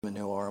women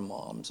who are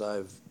moms.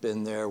 I've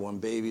been there when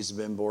babies have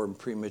been born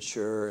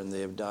premature and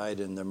they have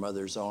died in their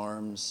mother's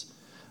arms.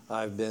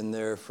 I've been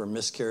there for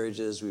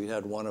miscarriages. We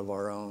had one of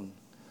our own.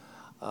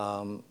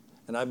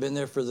 And I've been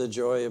there for the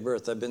joy of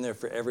birth. I've been there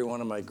for every one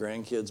of my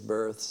grandkids'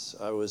 births.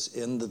 I was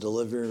in the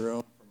delivery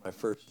room for my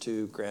first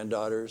two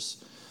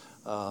granddaughters.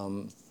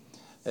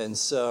 And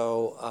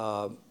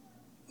so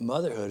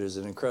motherhood is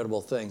an incredible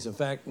thing. In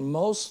fact,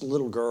 most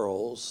little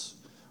girls,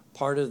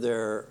 part of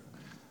their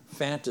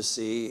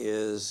fantasy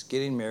is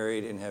getting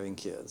married and having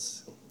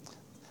kids.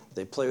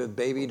 They play with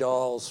baby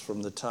dolls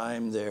from the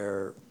time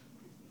they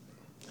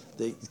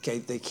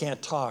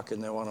can't talk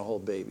and they want to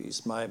hold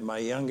babies. My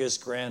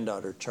youngest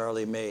granddaughter,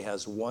 Charlie May,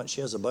 has one.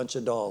 She has a bunch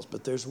of dolls,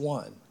 but there's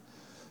one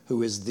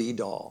who is the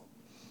doll.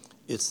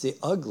 It's the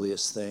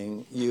ugliest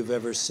thing you've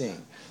ever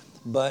seen.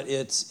 But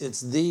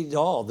it's the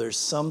doll. There's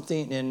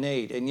something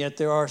innate. And yet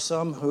there are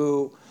some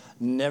who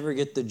never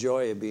get the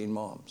joy of being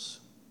moms.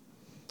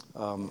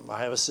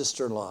 I have a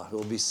sister-in-law who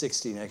will be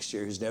 60 next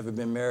year who's never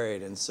been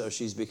married. And so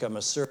she's become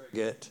a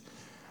surrogate.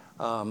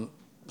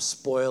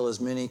 Spoil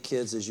as many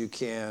kids as you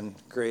can,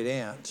 great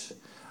aunt,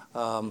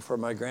 for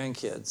my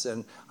grandkids.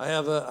 And I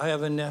have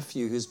a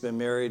nephew who's been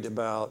married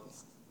I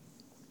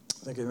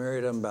think I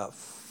married him about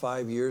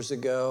 5 years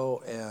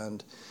ago,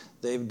 and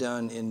they've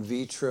done in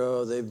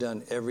vitro, they've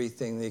done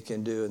everything they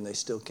can do, and they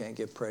still can't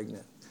get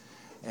pregnant.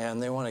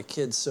 And they want a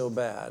kid so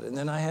bad. And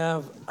then I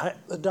have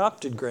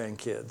adopted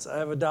grandkids. I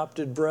have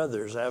adopted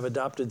brothers. I have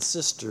adopted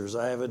sisters.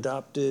 I have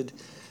adopted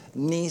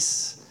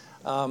niece.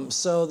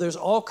 So there's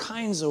all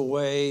kinds of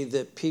way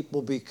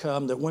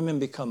that women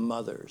become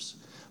mothers.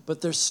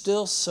 But there's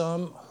still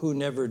some who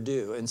never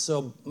do. And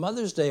so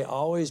Mother's Day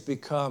always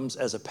becomes,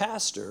 as a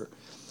pastor,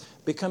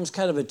 becomes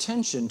kind of a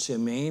tension to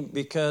me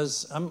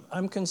because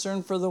I'm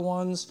concerned for the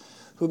ones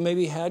who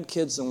maybe had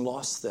kids and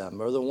lost them,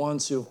 or the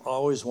ones who've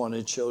always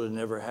wanted children and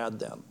never had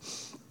them.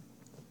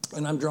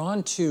 And I'm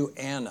drawn to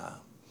Anna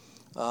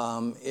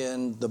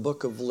in the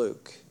book of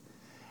Luke.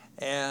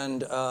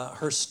 And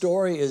her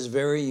story is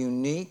very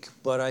unique,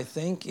 but I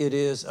think it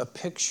is a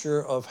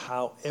picture of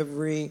how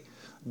every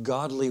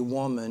godly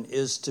woman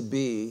is to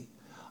be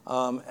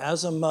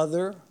as a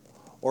mother,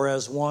 or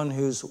as one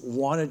who's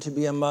wanted to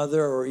be a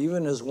mother, or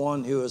even as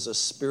one who is a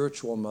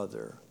spiritual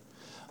mother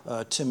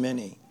to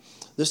many.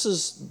 This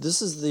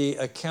is the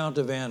account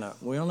of Anna.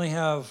 We only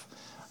have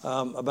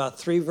about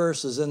 3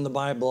 verses in the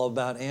Bible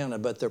about Anna,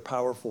 but they're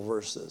powerful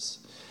verses.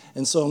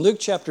 And so in Luke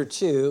chapter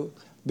 2,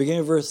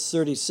 beginning of verse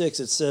 36,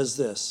 it says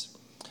this: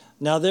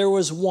 Now there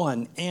was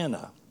one,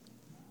 Anna,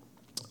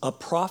 a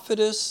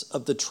prophetess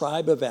of the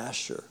tribe of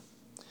Asher.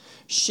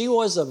 She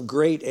was of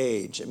great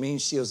age. It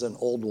means she was an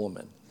old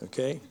woman,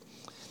 okay?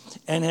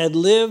 And had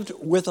lived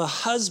with a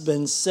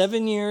husband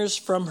 7 years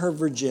from her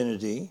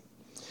virginity.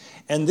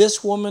 And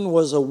this woman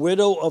was a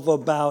widow of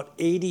about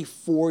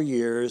 84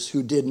 years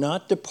who did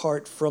not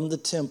depart from the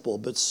temple,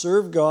 but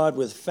served God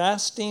with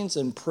fastings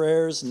and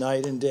prayers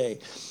night and day.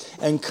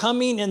 And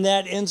coming in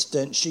that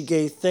instant, she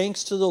gave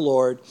thanks to the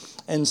Lord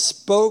and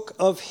spoke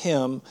of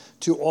him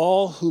to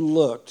all who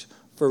looked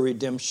for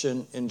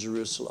redemption in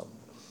Jerusalem.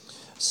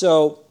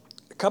 So,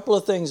 a couple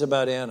of things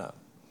about Anna.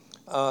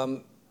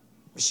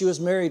 She was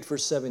married for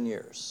 7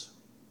 years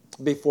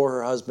before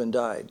her husband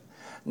died.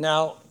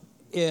 Now,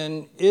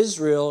 in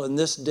Israel, in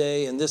this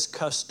day, in this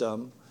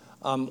custom,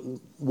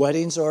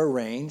 weddings are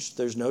arranged.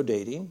 There's no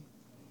dating.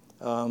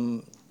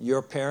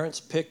 Your parents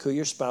pick who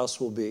your spouse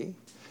will be.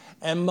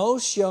 And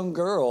most young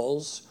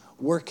girls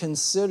were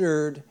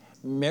considered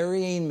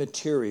marrying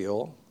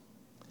material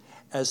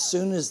as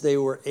soon as they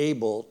were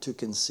able to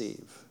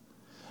conceive.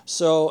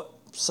 So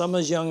some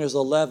as young as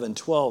 11,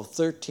 12,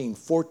 13,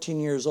 14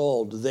 years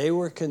old, they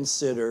were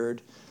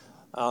considered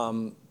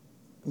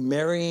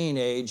marrying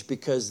age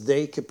because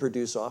they could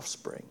produce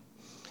offspring.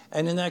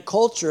 And in that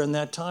culture, in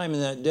that time, in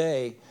that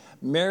day,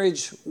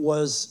 marriage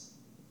was,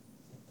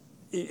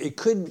 it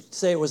could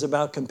say it was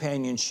about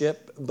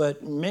companionship,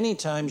 but many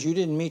times you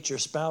didn't meet your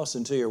spouse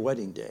until your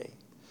wedding day.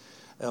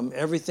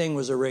 Everything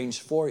was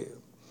arranged for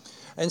you.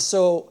 And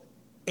so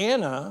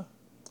Anna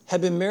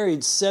had been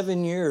married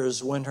 7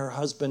 years when her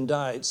husband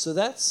died. So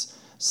that's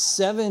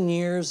 7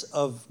 years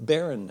of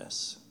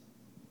barrenness.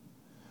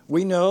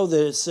 We know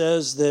that it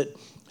says that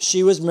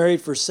she was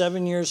married for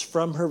 7 years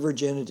from her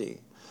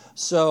virginity.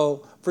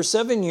 So for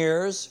 7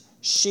 years,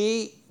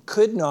 she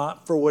could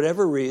not, for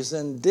whatever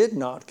reason, did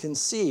not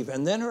conceive.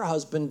 And then her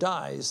husband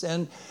dies.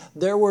 And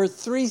there were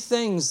 3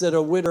 things that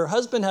her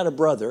husband had a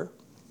brother.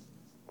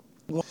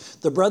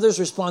 The brother's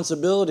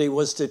responsibility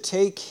was to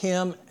take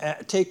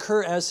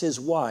her as his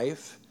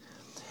wife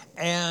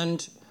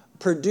and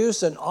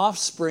produce an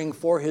offspring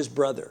for his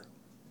brother,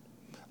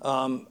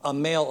 a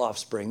male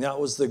offspring. That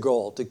was the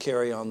goal, to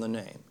carry on the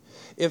name.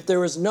 If there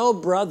was no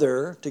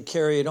brother to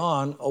carry it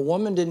on, a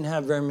woman didn't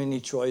have very many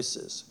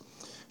choices.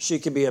 She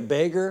could be a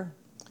beggar,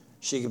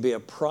 she could be a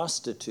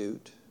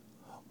prostitute,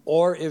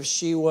 or if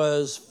she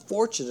was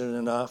fortunate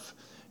enough,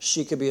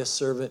 she could be a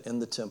servant in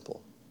the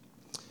temple.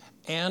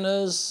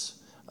 Anna's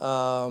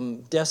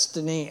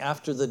destiny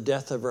after the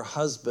death of her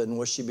husband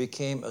was she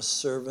became a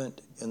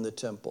servant in the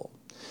temple.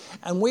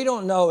 And we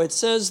don't know. It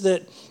says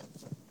that,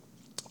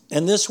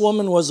 and this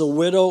woman was a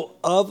widow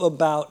of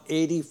about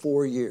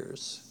 84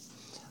 years.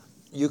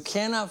 You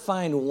cannot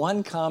find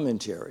one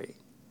commentary,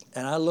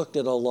 and I looked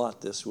at a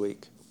lot this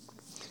week,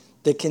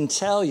 that can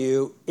tell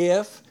you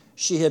if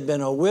she had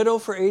been a widow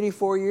for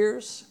 84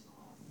 years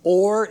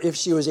or if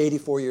she was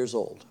 84 years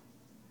old.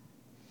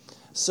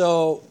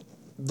 So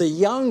the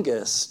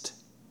youngest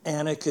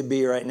Anna could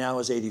be right now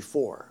is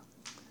 84.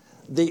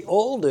 The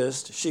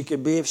oldest she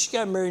could be, if she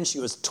got married and she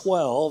was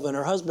 12 and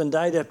her husband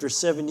died after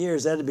 7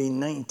 years, that'd be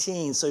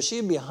 19. So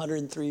she'd be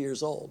 103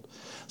 years old.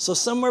 So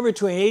somewhere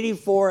between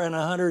 84 and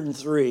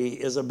 103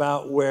 is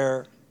about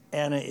where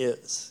Anna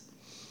is.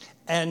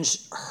 And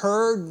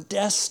her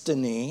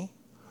destiny,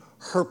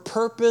 her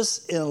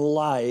purpose in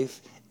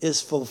life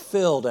is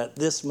fulfilled at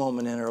this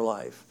moment in her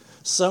life.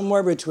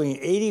 Somewhere between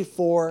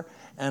 84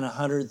 and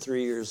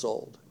 103 years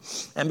old.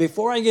 And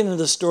before I get into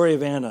the story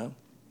of Anna,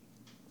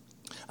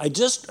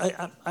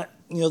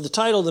 the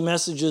title of the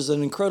message is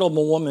An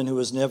Incredible Woman Who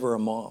Was Never a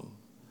Mom.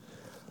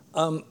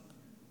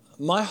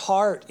 My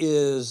heart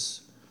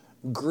is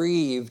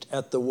grieved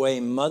at the way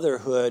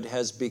motherhood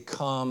has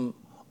become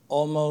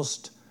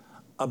almost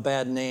a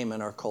bad name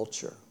in our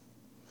culture.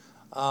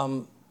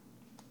 I've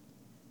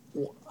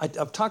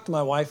talked to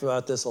my wife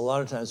about this a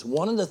lot of times.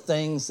 One of the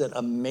things that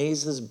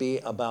amazes me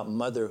about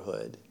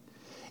motherhood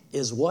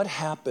is what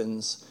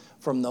happens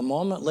from the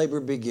moment labor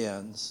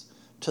begins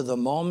to the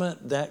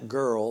moment that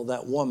girl,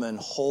 that woman,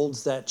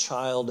 holds that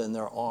child in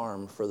their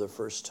arm for the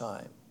first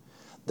time.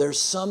 There's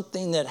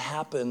something that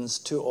happens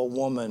to a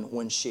woman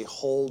when she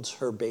holds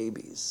her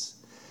babies.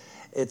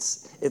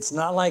 It's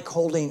not like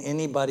holding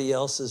anybody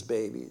else's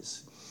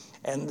babies.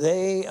 And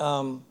they,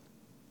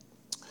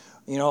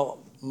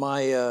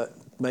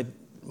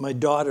 my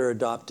daughter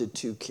adopted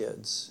 2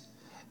 kids,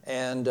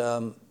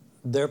 and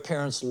their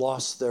parents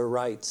lost their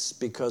rights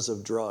because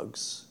of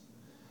drugs.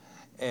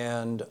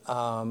 And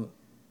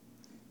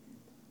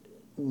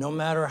no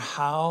matter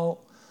how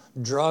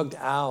drugged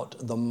out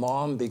the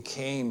mom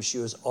became, she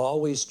was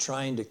always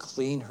trying to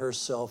clean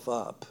herself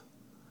up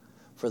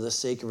for the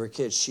sake of her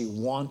kids. She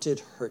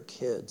wanted her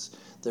kids.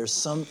 There's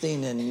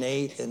something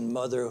innate in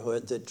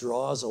motherhood that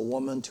draws a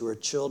woman to her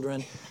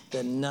children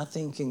that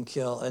nothing can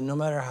kill. And no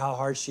matter how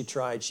hard she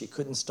tried, she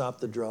couldn't stop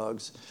the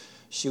drugs.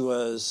 She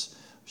was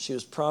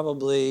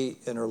probably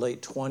in her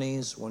late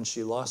 20s when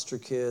she lost her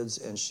kids,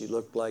 and she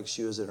looked like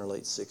she was in her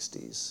late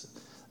 60s.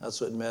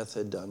 That's what meth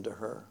had done to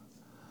her.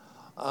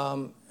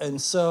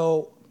 And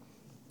so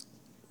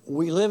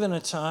we live in a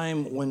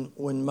time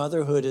when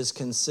motherhood is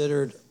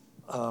considered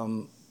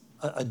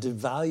a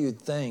devalued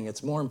thing.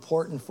 It's more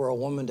important for a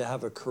woman to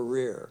have a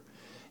career.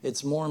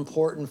 It's more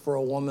important for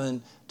a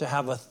woman to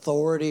have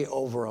authority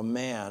over a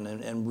man.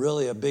 And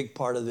really a big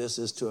part of this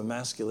is to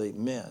emasculate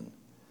men.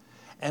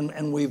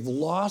 And we've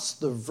lost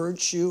the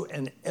virtue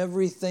and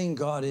everything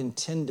God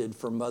intended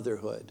for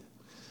motherhood.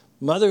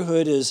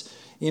 Motherhood is,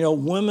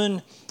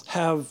 women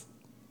have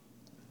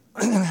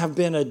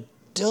been a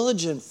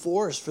diligent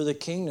force for the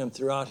kingdom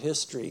throughout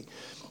history.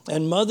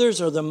 And mothers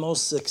are the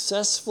most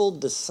successful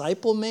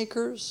disciple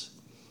makers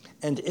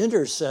and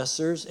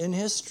intercessors in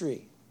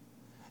history.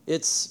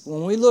 It's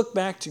when we look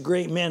back to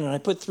great men, and I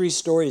put 3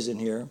 stories in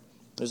here.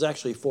 There's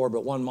actually 4,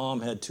 but one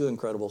mom had 2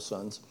 incredible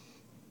sons.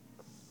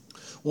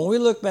 When we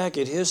look back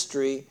at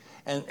history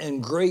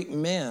and great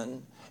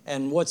men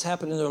and what's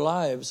happened in their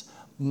lives,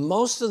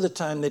 most of the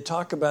time they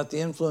talk about the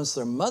influence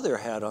their mother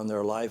had on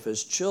their life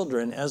as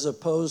children as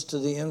opposed to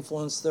the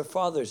influence their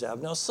fathers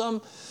have. Now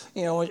some,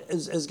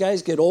 as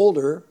guys get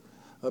older,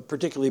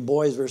 particularly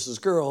boys versus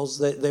girls,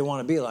 they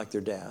want to be like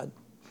their dad,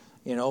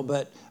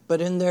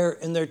 but in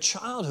their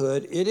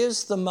childhood, it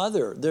is the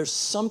mother. There's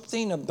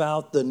something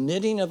about the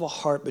knitting of a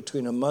heart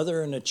between a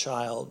mother and a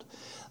child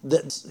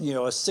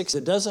that,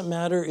 it doesn't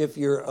matter if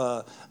you're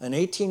an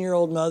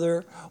 18-year-old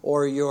mother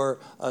or you're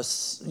a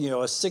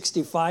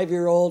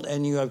 65-year-old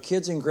and you have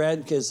kids and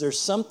grandkids. There's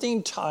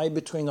something tied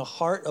between the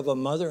heart of a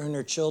mother and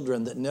her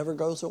children that never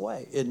goes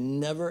away. It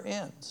never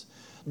ends.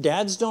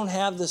 Dads don't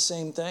have the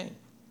same thing.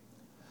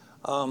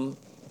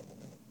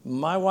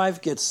 My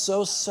wife gets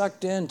so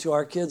sucked into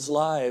our kids'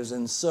 lives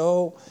and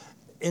so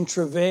in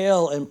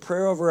travail and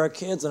prayer over our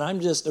kids, and I'm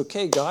just,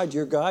 okay, God,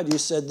 you're God. You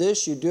said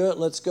this, you do it,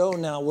 let's go.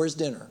 Now, where's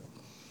dinner?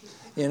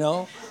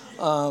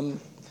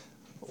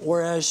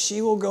 Whereas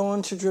she will go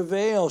into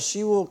travail.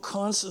 She will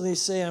constantly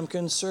say, I'm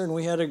concerned.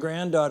 We had a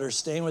granddaughter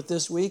staying with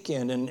this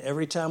weekend, and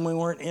every time we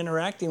weren't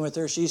interacting with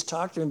her, she's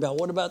talking to me about,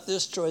 what about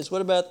this choice?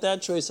 What about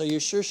that choice? Are you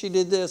sure she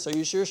did this? Are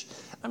you sure?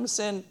 I'm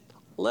saying,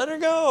 let her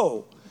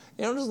go.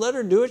 Just let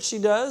her do what she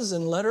does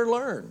and let her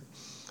learn.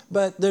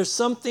 But there's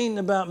something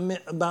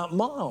about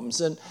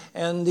moms.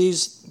 And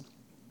these,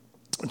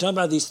 I'm talking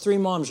about these 3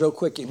 moms real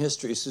quick in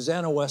history.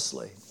 Susanna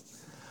Wesley.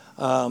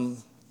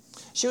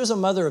 She was a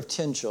mother of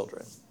 10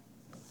 children.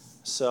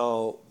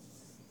 So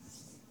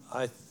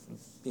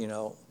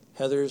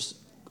Heather's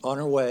on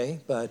her way,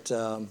 but,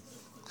 and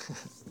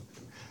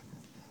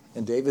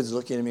David's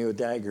looking at me with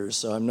daggers,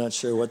 so I'm not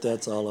sure what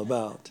that's all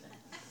about.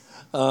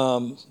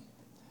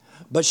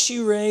 But she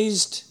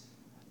raised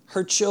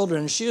her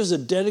children. She was a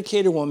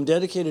dedicated woman,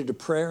 dedicated to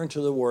prayer and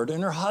to the word.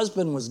 And her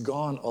husband was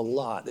gone a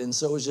lot. And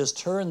so it was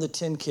just her and the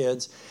 10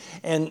 kids.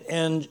 And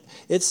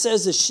it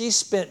says that she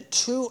spent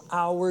 2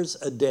 hours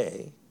a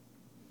day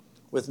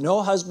with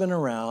no husband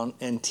around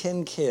and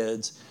 10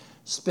 kids,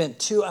 spent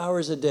 2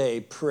 hours a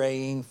day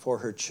praying for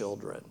her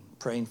children,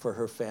 praying for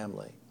her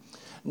family.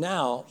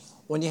 Now,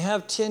 when you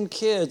have 10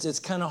 kids, it's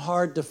kind of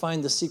hard to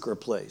find the secret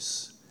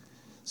place.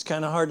 It's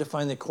kind of hard to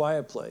find the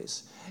quiet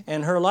place.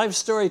 And her life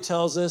story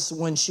tells us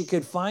when she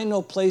could find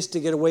no place to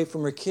get away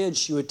from her kids,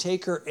 she would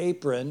take her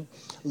apron,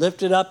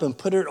 lift it up and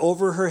put it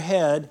over her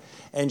head,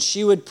 and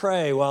she would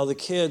pray while the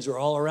kids were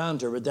all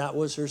around her. But that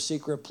was her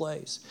secret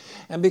place.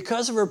 And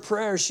because of her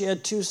prayers, she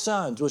had 2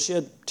 sons. Well, she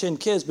had 10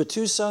 kids, but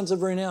 2 sons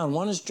of renown.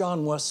 One is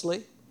John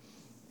Wesley,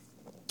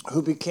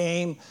 who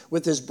became,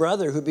 with his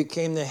brother, who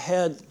became the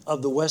head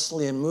of the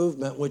Wesleyan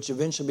movement, which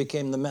eventually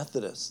became the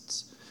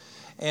Methodists.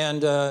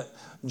 And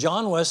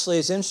John Wesley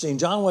is interesting.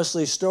 John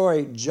Wesley's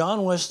story,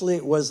 John Wesley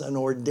was an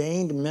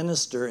ordained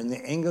minister in the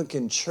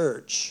Anglican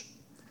Church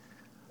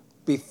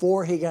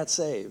before he got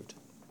saved.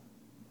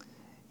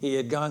 He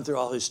had gone through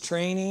all his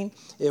training.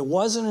 It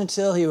wasn't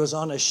until he was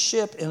on a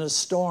ship in a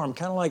storm,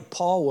 kind of like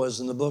Paul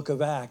was in the book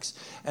of Acts,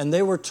 and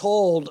they were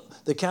told,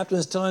 the captain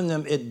was telling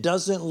them, it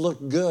doesn't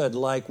look good,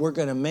 like we're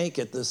going to make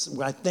it.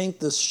 I think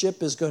this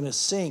ship is going to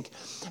sink.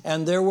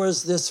 And there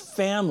was this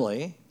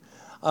family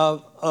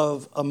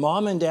of a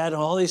mom and dad and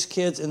all these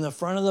kids in the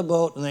front of the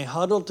boat, and they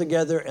huddled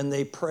together and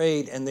they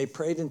prayed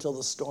until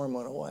the storm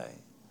went away.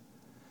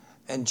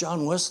 And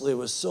John Wesley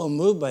was so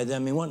moved by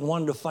them, he went and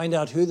wanted to find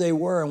out who they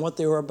were and what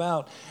they were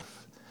about.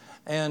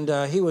 And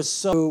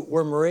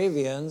were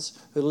Moravians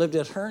who lived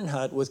at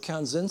Herrnhut with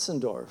Count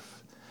Zinzendorf.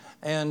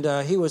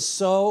 And he was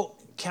so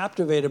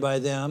captivated by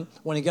them,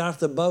 when he got off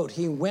the boat,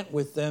 he went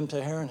with them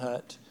to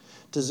Herrnhut,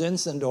 to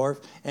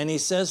Zinzendorf, and he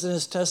says in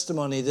his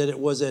testimony that it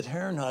was at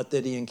Herrnhut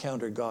that he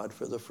encountered God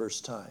for the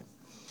first time.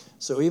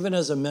 So even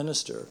as a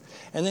minister.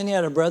 And then he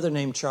had a brother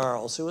named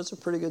Charles, who was a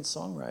pretty good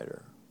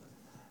songwriter.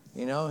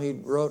 You know, he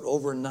wrote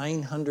over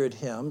 900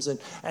 hymns.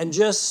 And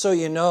just so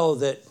you know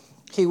that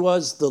he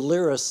was the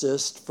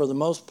lyricist, for the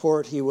most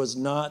part, he was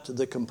not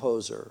the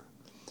composer.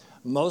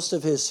 Most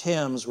of his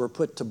hymns were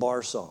put to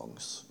bar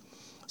songs.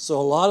 So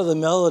a lot of the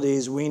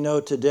melodies we know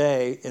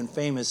today in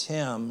famous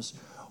hymns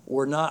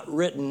were not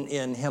written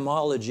in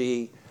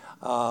hymnology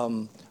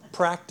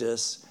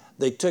practice.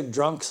 They took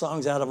drunk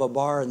songs out of a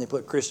bar and they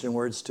put Christian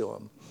words to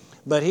them.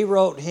 But he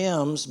wrote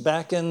hymns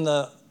back in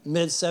the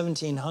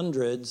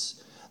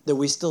mid-1700s that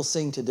we still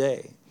sing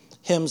today.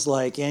 Hymns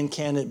like "And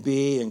Can It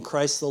Be" and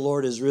 "Christ the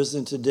Lord is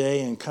Risen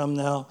Today" and "Come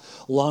Thou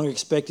Long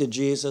Expected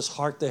Jesus,"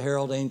 "Hark the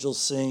Herald Angels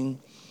Sing,"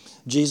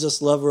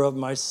 "Jesus Lover of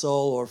My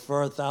Soul," or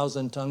 "For a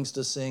Thousand Tongues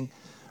to Sing,"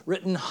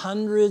 written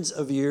hundreds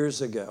of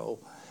years ago.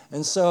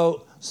 And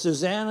so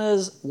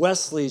Susanna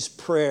Wesley's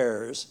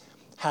prayers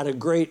had a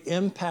great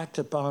impact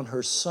upon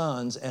her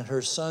sons, and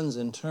her sons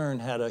in turn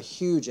had a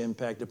huge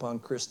impact upon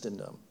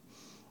Christendom.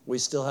 We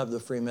still have the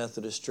Free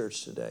Methodist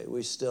Church today.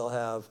 We still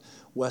have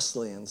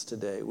Wesleyans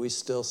today. We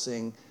still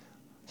sing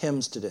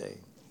hymns today,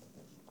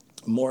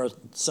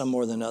 some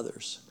more than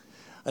others.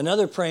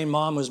 Another praying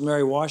mom was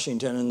Mary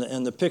Washington,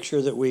 and the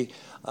picture that we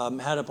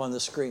had up on the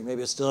screen,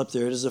 maybe it's still up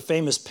there, it is a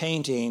famous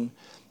painting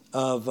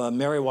of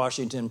Mary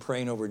Washington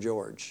praying over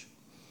George.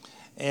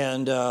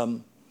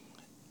 And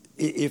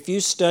if you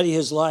study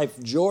his life,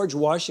 George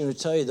Washington would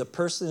tell you the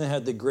person that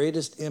had the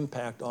greatest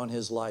impact on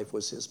his life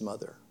was his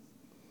mother.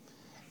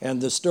 And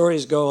the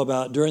stories go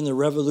about during the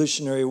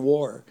Revolutionary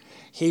War,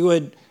 he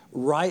would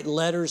write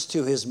letters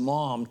to his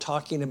mom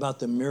talking about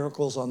the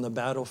miracles on the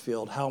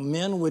battlefield, how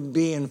men would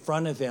be in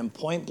front of him,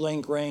 point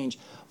blank range,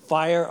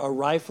 fire a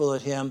rifle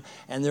at him,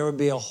 and there would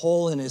be a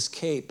hole in his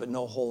cape, but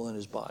no hole in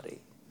his body.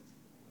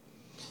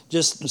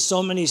 Just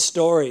so many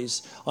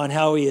stories on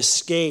how he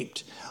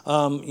escaped,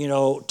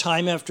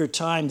 time after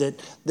time,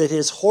 that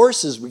his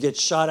horses would get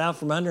shot out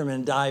from under him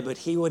and die, but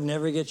he would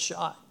never get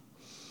shot.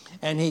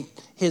 And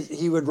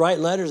he would write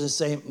letters and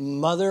say,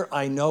 "Mother,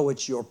 I know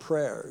it's your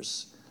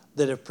prayers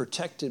that have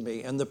protected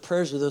me," and the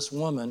prayers of this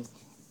woman.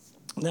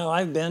 Now,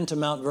 I've been to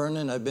Mount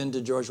Vernon. I've been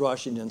to George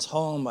Washington's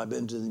home. I've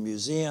been to the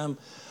museum.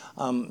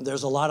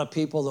 There's a lot of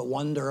people that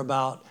wonder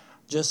about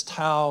just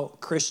how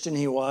Christian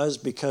he was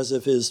because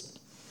of his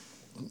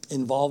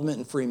involvement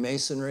in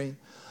Freemasonry.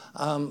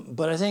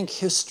 But I think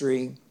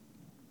history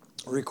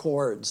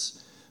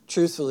records,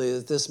 truthfully,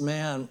 that this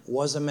man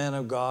was a man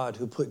of God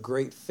who put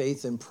great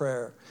faith in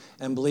prayer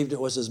and believed it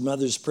was his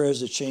mother's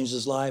prayers that changed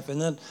his life. And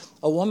then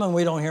a woman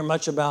we don't hear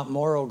much about,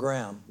 Morrow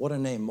Graham. What a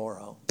name,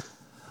 Morrow.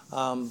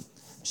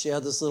 She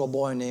had this little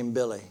boy named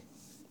Billy.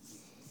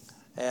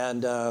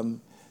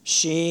 And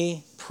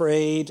she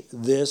prayed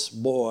this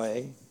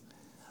boy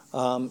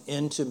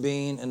into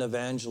being an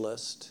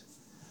evangelist.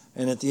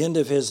 And at the end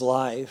of his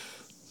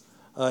life,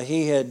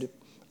 he had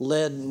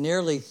led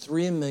nearly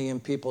 3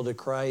 million people to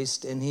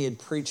Christ, and he had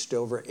preached to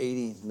over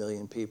 80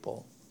 million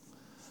people.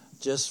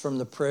 Just from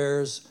the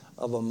prayers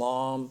of a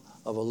mom,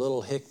 of a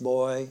little hick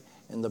boy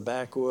in the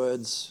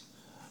backwoods,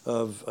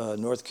 of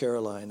North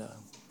Carolina.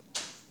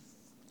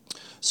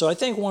 So I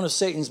think one of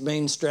Satan's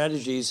main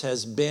strategies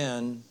has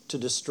been to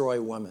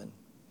destroy women.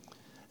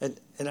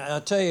 And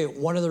I'll tell you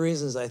one of the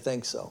reasons I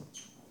think so.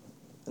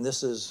 And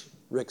this is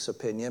Rick's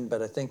opinion,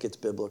 but I think it's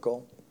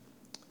biblical.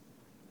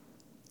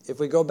 If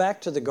we go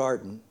back to the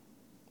garden,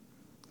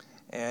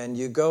 and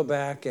you go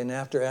back, and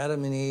after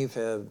Adam and Eve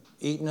have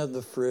eaten of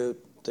the fruit,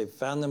 they've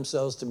found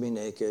themselves to be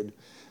naked.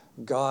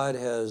 God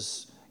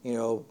has,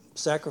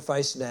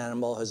 sacrificed an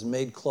animal, has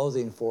made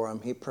clothing for them.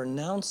 He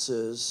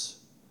pronounces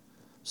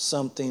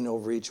something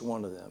over each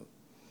one of them.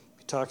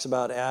 He talks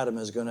about Adam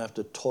is going to have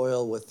to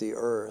toil with the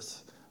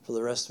earth for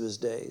the rest of his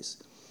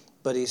days.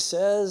 But he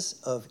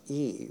says of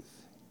Eve,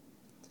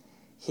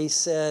 he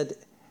said,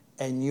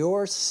 and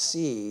your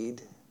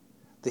seed,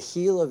 the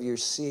heel of your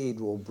seed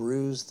will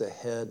bruise the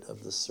head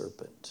of the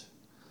serpent.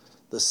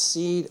 The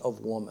seed of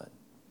woman.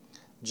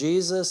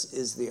 Jesus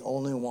is the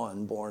only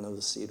one born of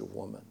the seed of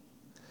woman.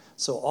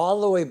 So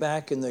all the way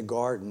back in the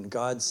garden,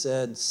 God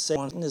said,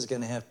 Satan is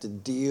going to have to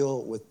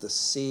deal with the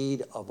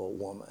seed of a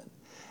woman.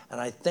 And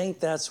I think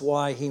that's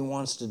why he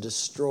wants to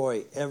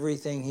destroy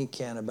everything he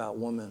can about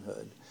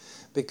womanhood.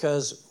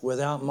 Because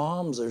without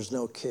moms, there's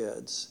no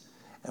kids.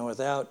 And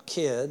without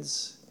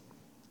kids,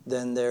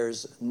 then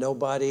there's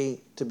nobody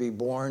to be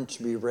born,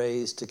 to be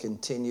raised, to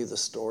continue the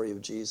story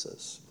of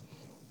Jesus.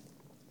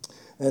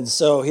 And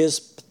so his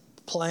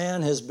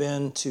plan has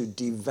been to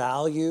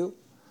devalue,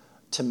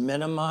 to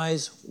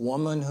minimize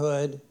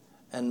womanhood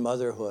and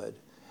motherhood.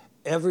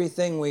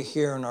 Everything we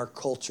hear in our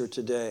culture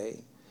today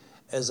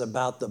is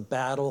about the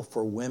battle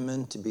for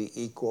women to be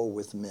equal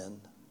with men.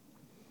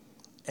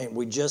 And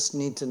we just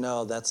need to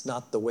know that's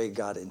not the way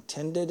God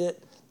intended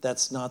it.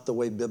 That's not the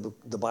way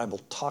the Bible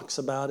talks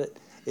about it.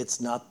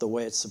 It's not the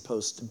way it's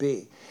supposed to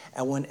be.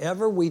 And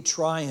whenever we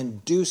try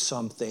and do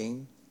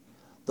something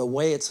the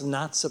way it's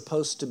not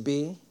supposed to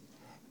be,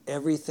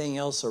 everything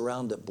else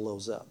around it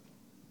blows up.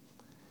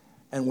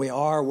 And we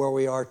are where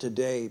we are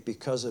today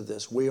because of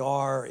this. We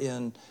are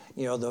in,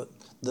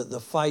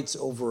 the fights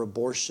over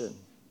abortion.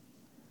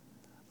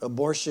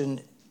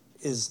 Abortion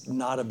is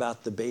not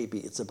about the baby,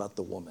 it's about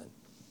the woman.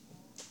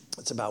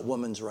 It's about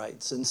women's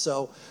rights. And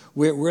so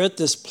we're at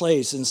this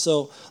place. And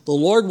so the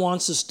Lord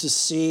wants us to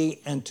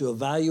see and to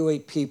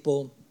evaluate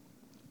people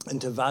and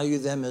to value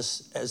them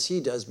as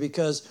he does,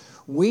 because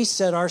we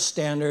set our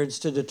standards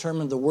to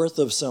determine the worth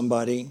of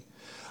somebody,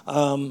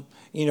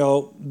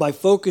 by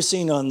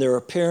focusing on their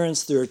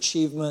appearance, their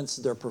achievements,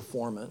 their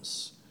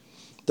performance.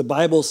 The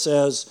Bible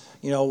says,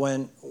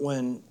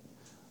 when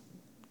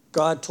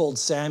God told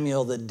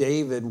Samuel that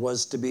David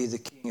was to be the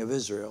king of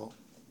Israel,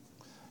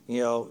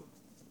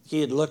 he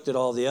had looked at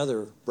all the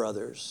other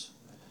brothers.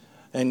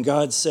 And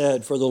God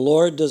said, for the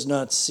Lord does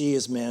not see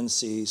as man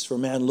sees. For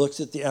man looks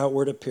at the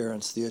outward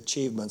appearance, the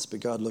achievements,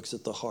 but God looks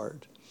at the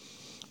heart.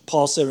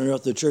 Paul said when he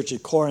wrote to the church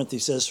at Corinth, he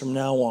says, from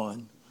now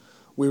on,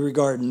 we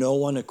regard no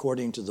one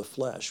according to the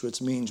flesh,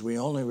 which means we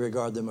only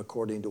regard them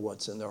according to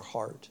what's in their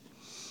heart.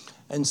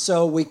 And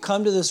so we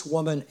come to this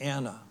woman,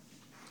 Anna.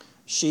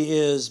 She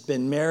has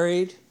been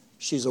married.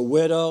 She's a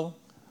widow.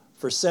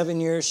 For 7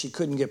 years, she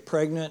couldn't get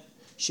pregnant.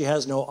 She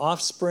has no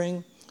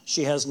offspring.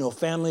 She has no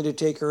family to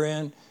take her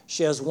in.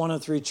 She has one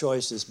of three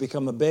choices: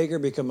 become a beggar,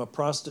 become a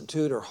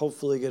prostitute, or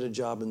hopefully get a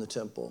job in the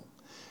temple.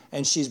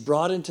 And she's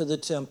brought into the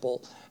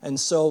temple. And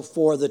so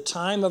for the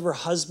time of her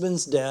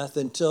husband's death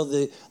until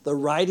the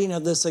writing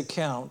of this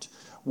account,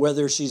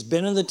 whether she's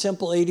been in the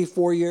temple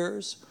 84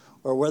 years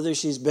or whether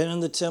she's been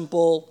in the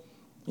temple,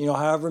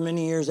 however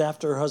many years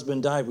after her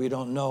husband died, we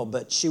don't know.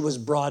 But she was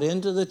brought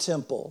into the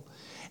temple.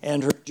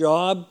 And her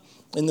job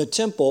in the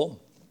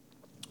temple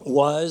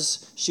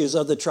was, she was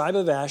of the tribe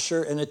of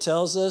Asher, and it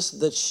tells us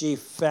that she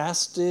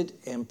fasted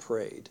and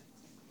prayed.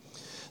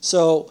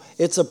 So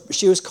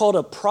she was called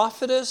a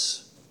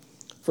prophetess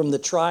from the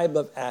tribe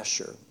of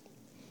Asher.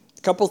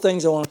 A couple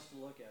things I want us to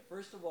look at.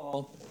 First of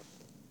all,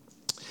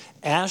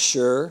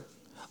 Asher,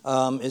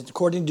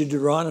 according to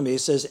Deuteronomy,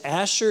 it says,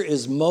 Asher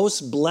is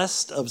most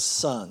blessed of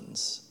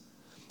sons.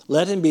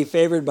 Let him be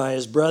favored by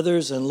his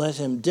brothers, and let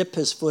him dip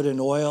his foot in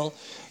oil.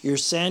 Your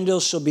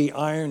sandals shall be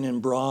iron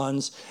and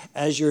bronze.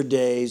 As your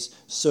days,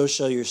 so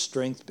shall your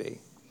strength be.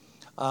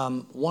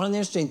 One of the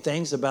interesting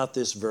things about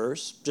this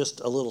verse, just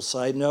a little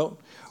side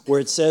note, where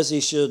it says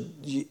he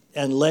should,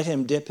 and let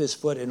him dip his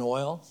foot in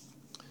oil.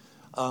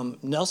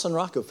 Nelson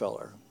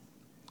Rockefeller,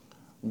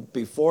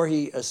 before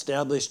he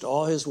established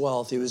all his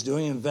wealth, he was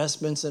doing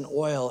investments in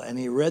oil, and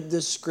he read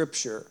this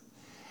scripture,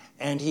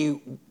 and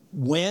he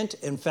went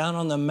and found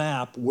on the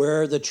map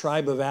where the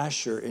tribe of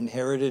Asher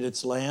inherited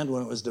its land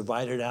when it was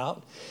divided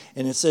out.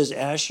 And it says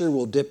Asher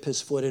will dip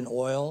his foot in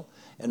oil.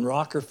 And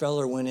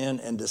Rockefeller went in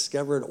and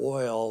discovered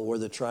oil where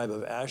the tribe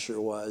of Asher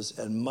was,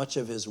 and much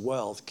of his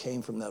wealth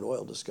came from that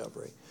oil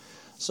discovery.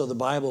 So the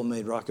Bible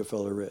made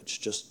Rockefeller rich,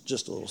 just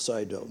a little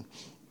side note.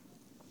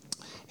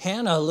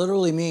 Hannah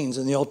literally means,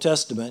 in the Old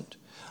Testament,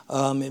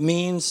 it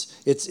means,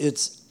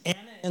 it's Anna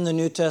in the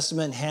New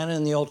Testament, Hannah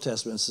in the Old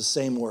Testament. It's the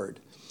same word.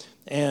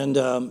 And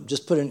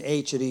just put an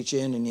H at each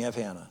end and you have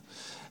Hannah.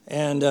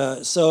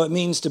 And so it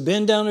means to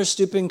bend down or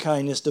stoop in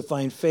kindness, to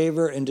find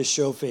favor and to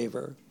show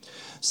favor.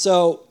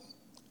 So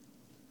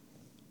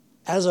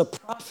as a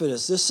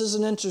prophetess, this is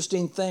an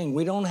interesting thing.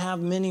 We don't have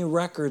many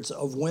records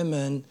of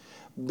women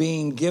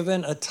being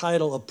given a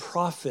title of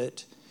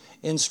prophet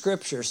in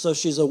Scripture. So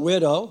she's a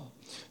widow.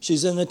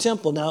 She's in the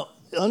temple. Now,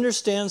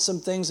 understand some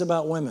things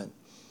about women.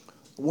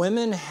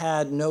 Women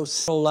had no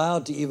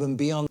allowed to even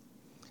be on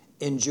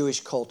in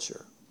Jewish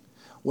culture.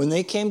 When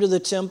they came to the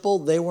temple,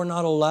 they were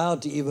not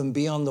allowed to even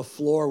be on the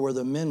floor where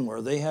the men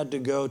were. They had to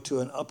go to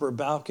an upper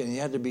balcony. They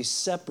had to be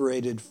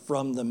separated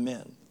from the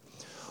men.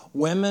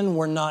 Women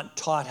were not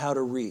taught how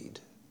to read.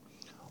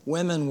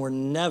 Women were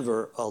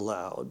never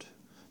allowed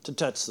to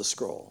touch the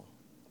scroll.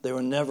 They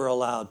were never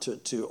allowed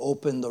to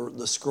open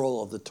the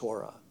scroll of the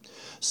Torah.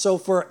 So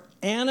for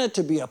Anna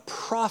to be a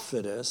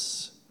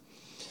prophetess,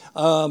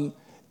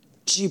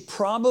 she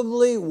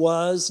probably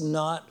was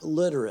not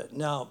literate.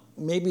 Now,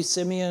 maybe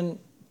Simeon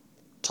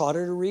taught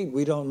her to read,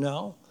 we don't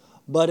know.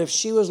 But if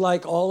she was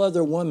like all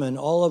other women,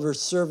 all of her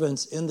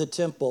servants in the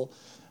temple,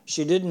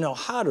 she didn't know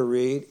how to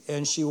read,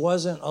 and she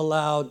wasn't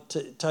allowed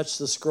to touch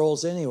the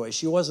scrolls anyway.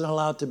 She wasn't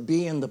allowed to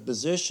be in the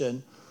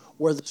position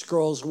where the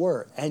scrolls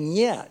were. And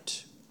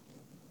yet,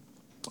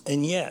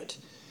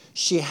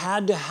 she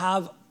had to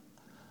have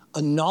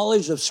a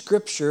knowledge of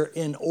Scripture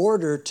in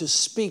order to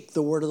speak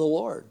the word of the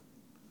Lord,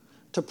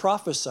 to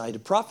prophesy. To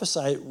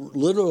prophesy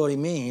literally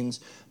means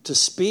to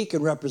speak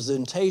in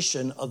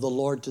representation of the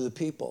Lord to the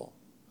people.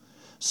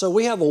 So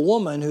we have a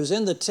woman who's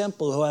in the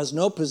temple who has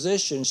no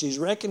position. She's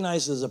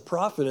recognized as a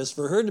prophetess.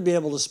 For her to be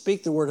able to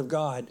speak the word of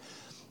God,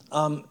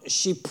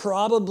 she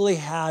probably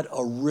had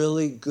a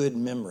really good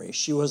memory.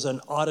 She was an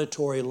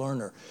auditory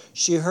learner.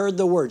 She heard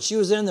the word. She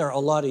was in there a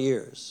lot of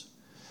years.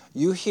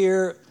 You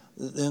hear,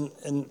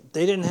 and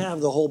they didn't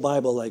have the whole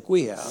Bible like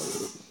we have.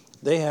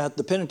 They had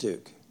the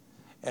Pentateuch,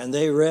 and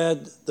they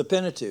read the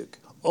Pentateuch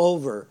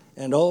over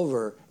and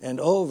over and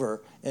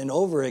over and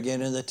over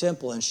again in the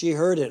temple. And she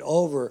heard it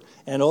over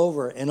and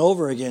over and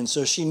over again.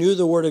 So she knew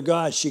the word of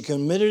God. She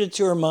committed it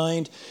to her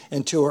mind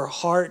and to her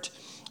heart.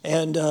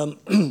 And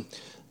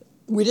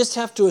we just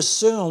have to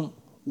assume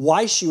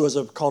why she was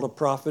called a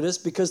prophetess,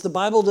 because the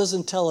Bible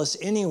doesn't tell us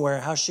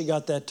anywhere how she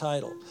got that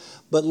title.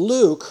 But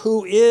Luke,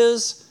 who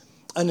is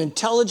an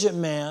intelligent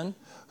man,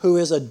 who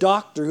is a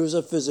doctor, who's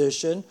a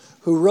physician,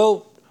 who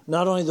wrote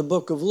not only the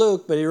book of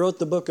Luke, but he wrote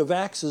the book of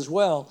Acts as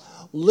well.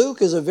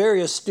 Luke is a very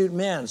astute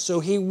man,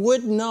 so he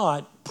would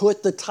not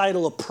put the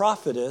title of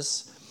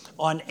prophetess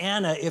on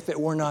Anna if it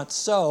were not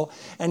so,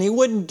 and he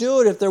wouldn't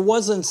do it if there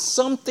wasn't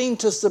something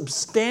to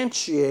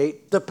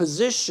substantiate the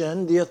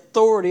position, the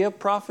authority of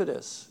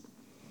prophetess.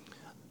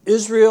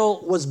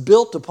 Israel was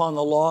built upon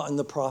the law and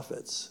the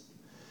prophets.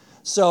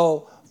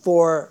 So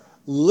for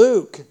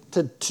Luke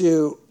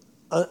to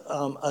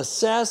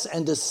assess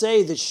and to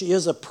say that she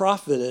is a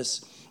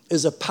prophetess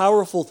is a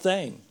powerful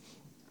thing.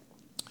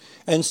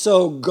 And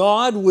so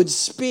God would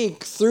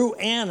speak through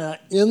Anna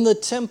in the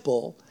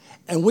temple,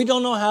 and we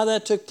don't know how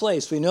that took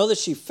place. We know that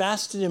she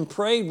fasted and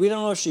prayed. We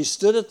don't know if she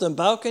stood at the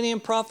balcony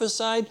and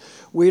prophesied.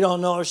 We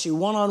don't know if she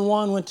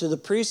one-on-one went to the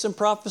priest and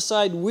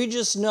prophesied. We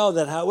just know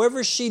that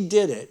however she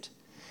did it,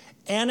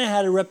 Anna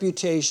had a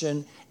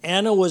reputation.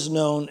 Anna was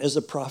known as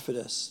a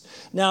prophetess.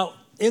 Now,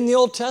 in the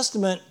Old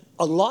Testament,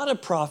 a lot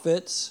of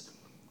prophets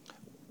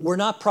were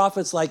not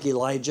prophets like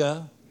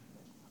Elijah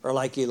or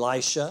like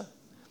Elisha.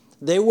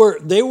 They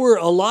were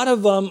a lot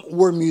of them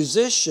were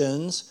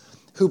musicians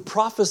who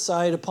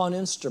prophesied upon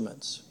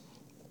instruments.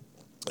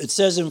 It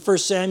says in 1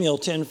 Samuel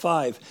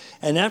 10:5,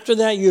 "And after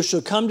that you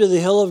shall come to the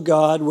hill of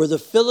God where the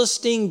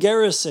Philistine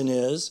garrison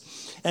is,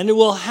 and it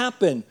will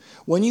happen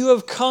when you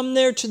have come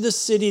there to the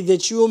city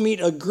that you will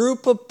meet a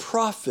group of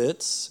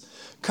prophets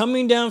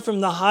coming down from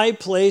the high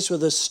place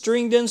with a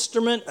stringed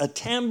instrument, a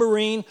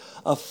tambourine,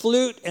 a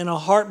flute, and a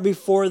harp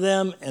before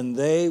them, and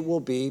they will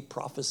be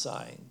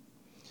prophesying."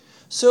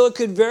 So it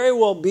could very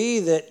well be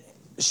that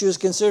she was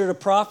considered a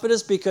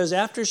prophetess because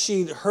after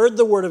she heard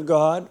the word of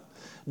God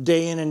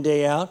day in and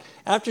day out,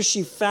 after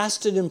she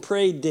fasted and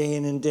prayed day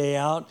in and day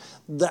out,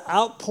 the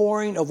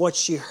outpouring of what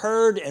she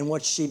heard and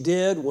what she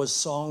did was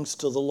songs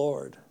to the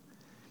Lord.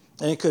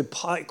 And it could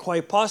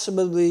quite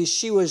possibly be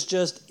she was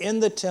just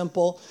in the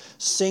temple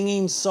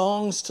singing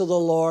songs to the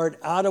Lord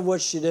out of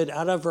what she did,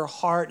 out of her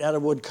heart, out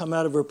of what would come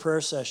out of her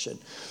prayer session.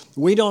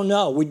 We don't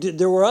know.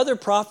 There were other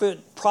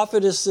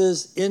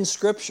prophetesses in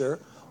Scripture.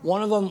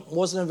 One of them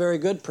wasn't a very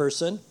good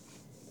person.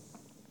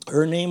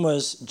 Her name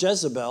was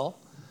Jezebel,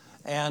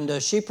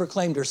 and she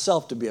proclaimed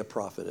herself to be a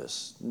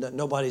prophetess.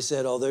 Nobody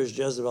said, "Oh, there's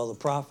Jezebel the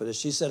prophetess."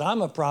 She said,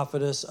 "I'm a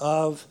prophetess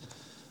of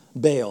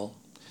Baal."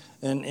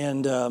 And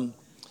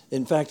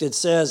in fact, it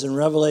says in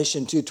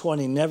Revelation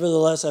 2:20,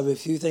 "Nevertheless, I have a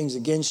few things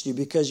against you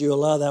because you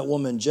allow that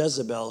woman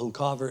Jezebel, who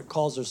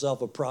calls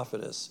herself a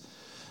prophetess."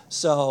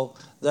 So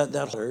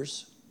that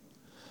hers.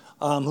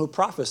 Who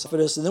prophesied.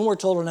 And then we're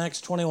told in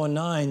Acts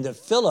 21:9 that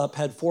Philip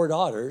had 4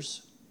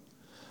 daughters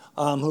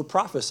who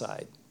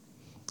prophesied.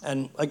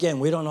 And again,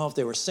 we don't know if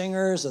they were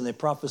singers and they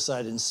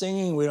prophesied in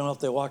singing. We don't know if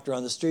they walked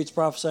around the streets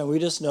prophesying. We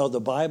just know the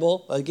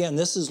Bible. Again,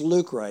 this is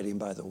Luke writing,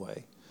 by the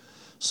way.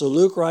 So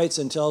Luke writes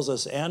and tells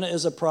us Anna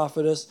is a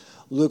prophetess.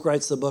 Luke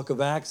writes the book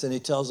of Acts, and he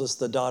tells us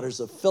the daughters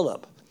of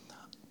Philip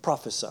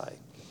prophesy.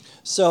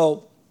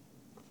 So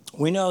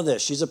we know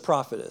this. She's a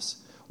prophetess.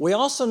 We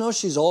also know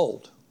she's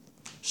old.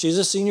 She's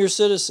a senior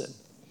citizen.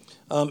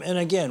 And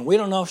again, we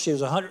don't know if she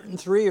was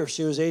 103 or if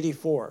she was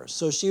 84.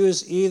 So she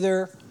was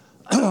either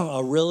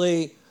a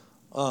really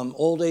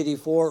old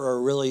 84 or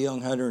a really young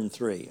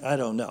 103. I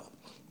don't know.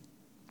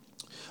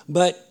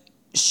 But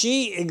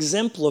she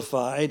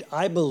exemplified,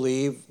 I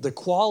believe, the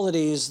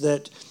qualities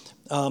that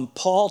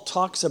Paul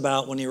talks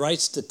about when he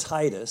writes to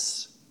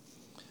Titus.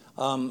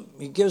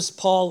 He gives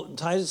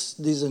Titus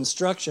these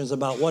instructions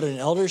about what an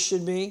elder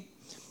should be,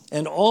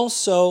 and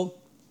also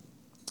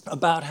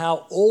about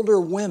how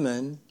older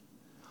women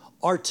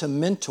are to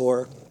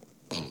mentor,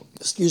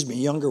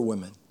 younger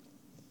women.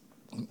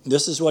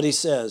 This is what he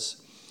says.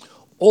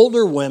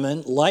 Older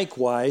women,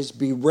 likewise,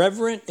 be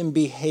reverent in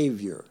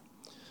behavior,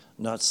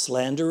 not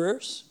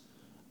slanderers,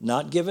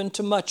 not given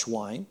to much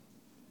wine,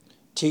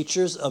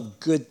 teachers of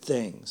good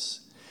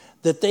things,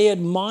 that they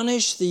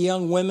admonish the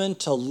young women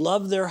to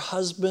love their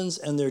husbands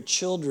and their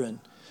children,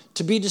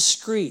 to be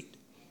discreet,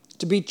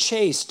 to be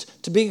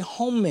chaste, to be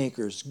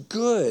homemakers,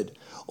 good,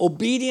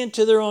 obedient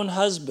to their own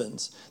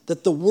husbands,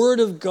 that the word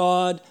of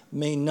God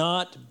may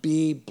not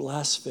be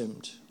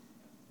blasphemed.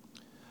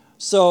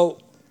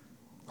 So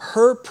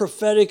her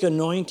prophetic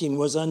anointing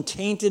was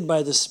untainted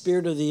by the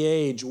spirit of the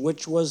age,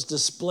 which was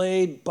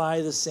displayed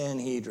by the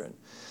Sanhedrin.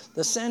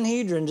 The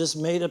Sanhedrin just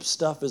made up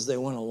stuff as they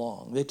went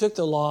along. They took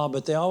the law,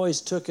 but they always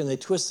took and they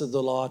twisted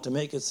the law to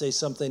make it say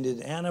something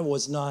that Anna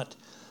was not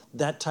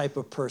that type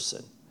of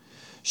person.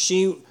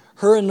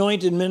 Her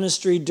anointed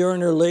ministry during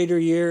her later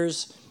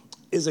years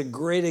is a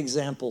great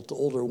example to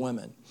older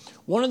women.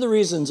 One of the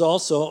reasons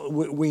also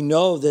we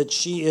know that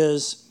she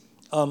is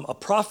a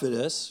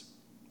prophetess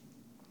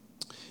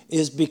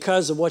is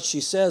because of what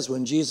she says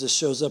when Jesus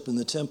shows up in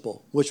the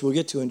temple, which we'll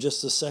get to in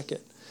just a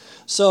second.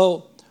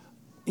 So,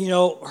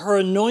 her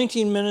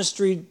anointing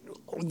ministry,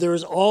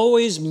 there's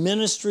always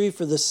ministry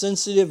for the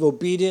sensitive,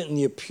 obedient, and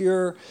the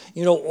pure.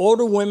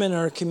 Older women in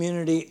our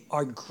community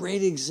are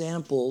great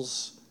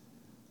examples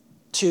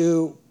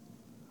to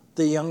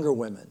the younger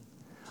women.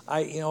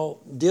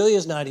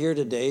 Delia's not here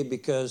today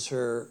because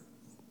her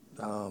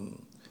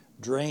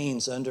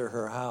drains under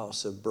her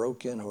house have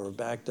broken or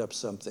backed up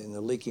something.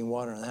 They're leaking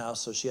water in the house,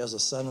 so she has a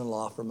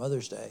son-in-law for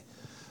Mother's Day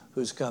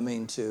who's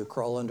coming to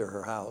crawl under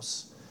her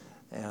house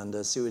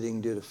and see what he can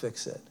do to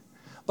fix it.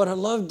 But I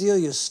love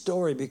Delia's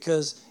story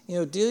because,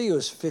 Delia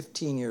was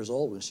 15 years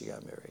old when she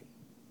got married.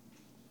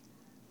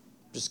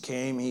 Just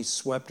came, he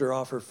swept her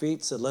off her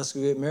feet, said, let's go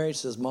get married.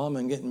 She says, Mom,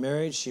 I'm getting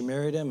married. She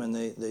married him, and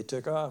they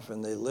took off,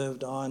 and they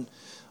lived on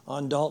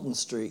Dalton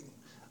Street,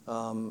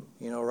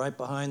 right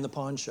behind the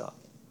pawn shop.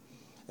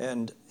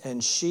 And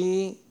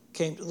she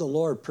came to the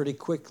Lord pretty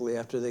quickly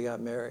after they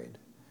got married.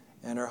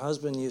 And her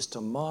husband used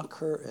to mock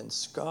her and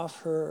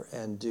scoff her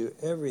and do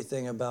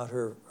everything about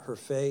her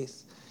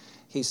faith.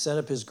 He set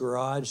up his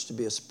garage to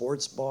be a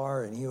sports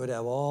bar, and he would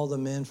have all the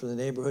men from the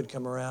neighborhood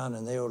come around,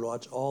 and they would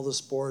watch all the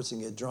sports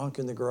and get drunk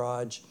in the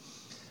garage.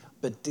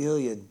 But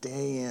Delia,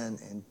 day in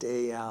and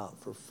day out,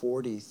 for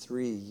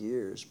 43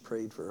 years,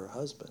 prayed for her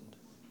husband.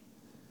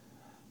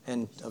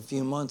 And a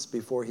few months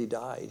before he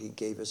died, he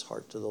gave his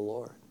heart to the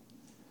Lord.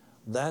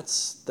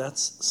 That's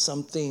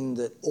something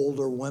that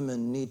older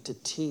women need to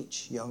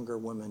teach younger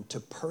women, to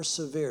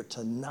persevere,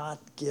 to not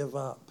give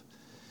up.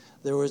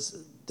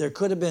 There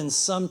could have been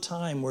some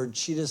time where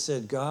she just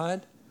said,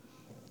 God,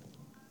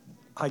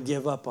 I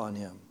give up on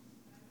him.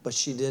 But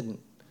she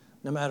didn't,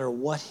 no matter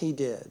what he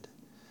did.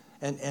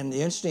 And the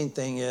interesting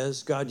thing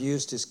is, God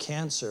used his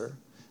cancer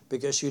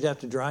because she'd have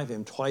to drive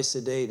him twice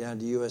a day down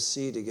to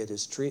USC to get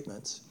his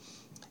treatments.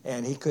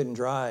 And he couldn't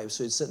drive,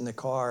 so he'd sit in the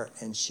car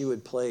and she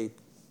would play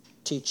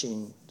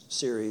teaching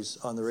series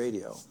on the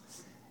radio,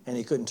 and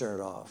he couldn't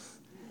turn it off.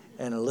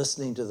 And in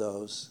listening to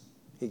those,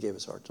 he gave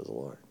his heart to the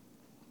Lord.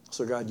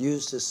 So God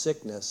used his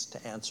sickness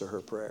to answer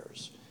her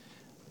prayers.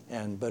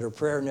 But her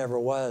prayer never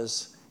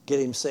was,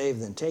 get him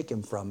saved and take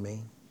him from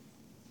me.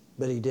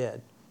 But he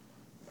did.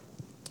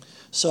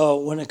 So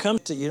when it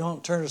comes to you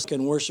don't turn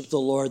and worship the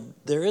Lord,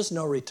 there is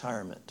no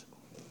retirement.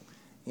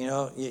 You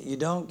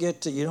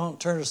don't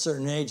turn a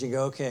certain age and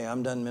go, okay,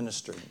 I'm done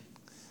ministering.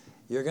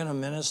 You're going to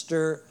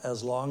minister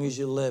as long as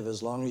you live,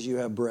 as long as you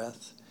have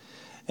breath.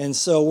 And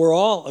so we're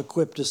all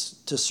equipped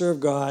to serve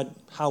God,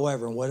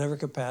 however, in whatever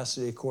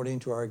capacity, according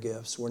to our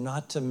gifts. We're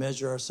not to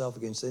measure ourselves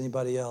against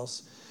anybody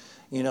else.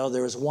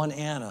 There was one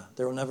Anna.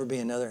 There will never be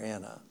another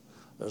Anna.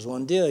 There's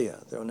one Delia.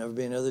 There will never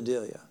be another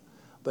Delia.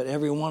 But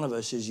every one of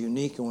us is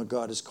unique in what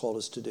God has called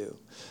us to do.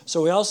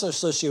 So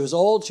she was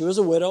old. She was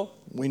a widow.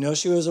 We know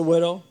she was a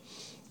widow.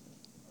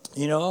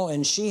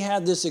 And she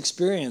had this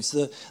experience.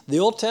 The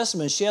Old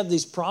Testament, she had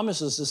these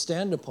promises to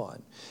stand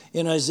upon.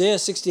 In Isaiah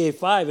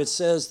 68:5, it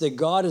says that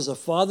God is a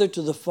father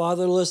to the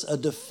fatherless, a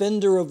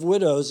defender of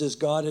widows is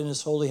God in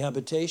his holy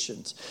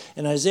habitations.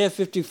 And Isaiah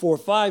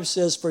 54:5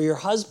 says, for your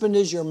husband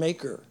is your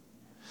maker,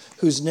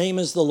 whose name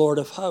is the Lord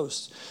of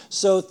hosts.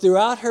 So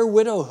throughout her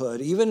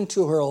widowhood, even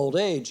to her old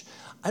age,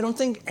 I don't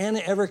think Anna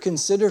ever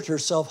considered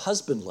herself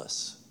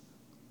husbandless.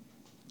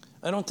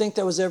 I don't think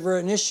that was ever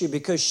an issue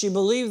because she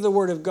believed the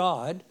word of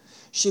God.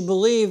 She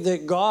believed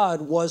that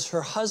God was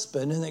her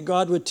husband and that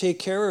God would take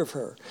care of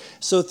her.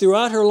 So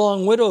throughout her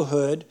long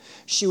widowhood,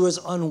 she was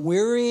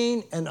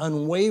unwearying and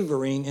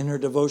unwavering in her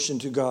devotion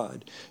to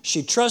God.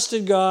 She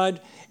trusted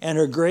God, and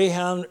her gray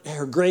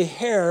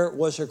hair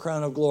was her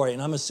crown of glory.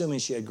 And I'm assuming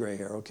she had gray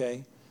hair,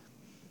 okay?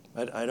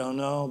 I don't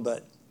know,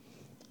 but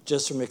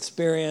just from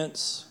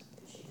experience.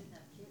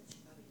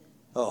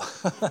 She didn't have kids,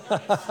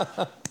 she probably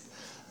did. Oh.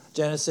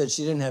 Janet said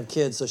she didn't have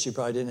kids, so she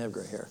probably didn't have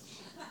gray hair.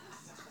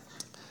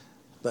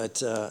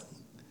 But,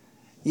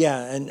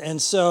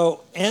 and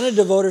so Anna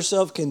devoted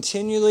herself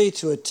continually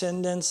to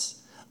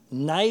attendance,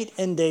 night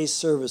and day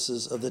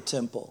services of the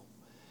temple.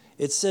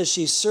 It says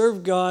she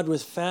served God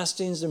with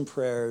fastings and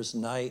prayers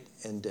night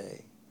and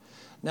day.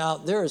 Now,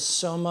 there is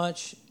so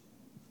much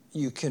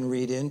you can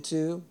read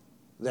into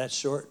that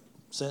short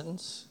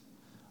sentence.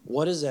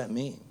 What does that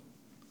mean?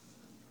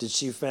 Did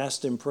she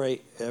fast and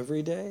pray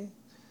every day?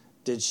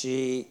 Did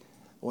she,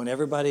 when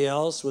everybody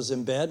else was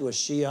in bed, was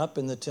she up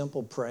in the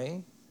temple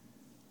praying?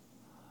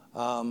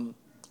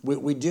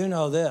 We do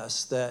know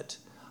this, that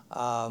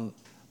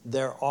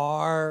there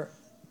are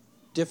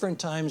different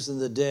times in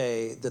the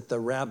day that the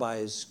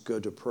rabbis go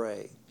to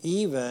pray,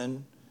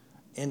 even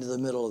into the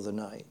middle of the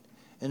night.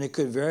 And it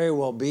could very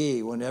well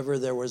be whenever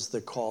there was the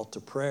call to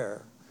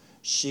prayer,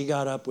 she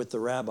got up with the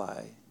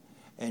rabbi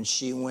and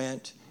she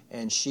went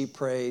and she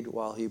prayed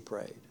while he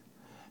prayed.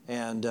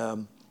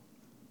 And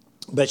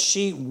but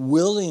she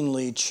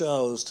willingly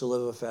chose to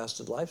live a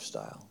fasted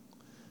lifestyle.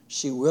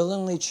 She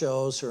willingly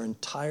chose her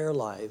entire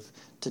life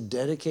to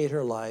dedicate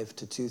her life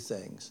to two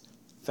things,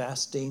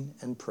 fasting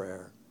and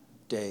prayer,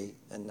 day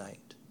and night.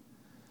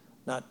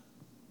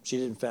 She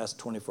didn't fast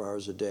 24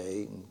 hours a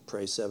day and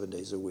pray 7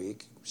 days a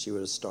week. She would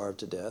have starved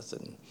to death.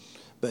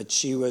 But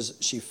she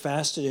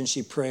fasted and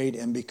she prayed,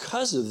 and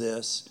because of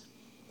this,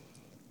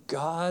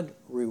 God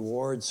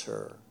rewards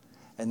her.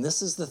 And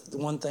this is the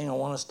one thing I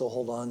want us to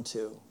hold on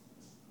to.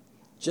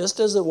 Just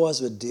as it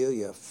was with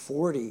Delia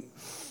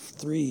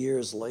 43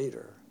 years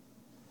later,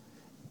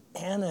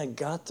 Anna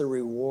got the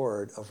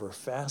reward of her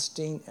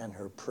fasting and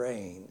her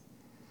praying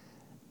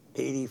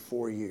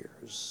 84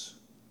 years.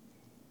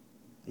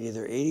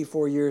 Either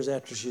 84 years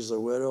after she's a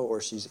widow or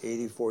she's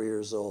 84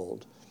 years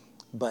old.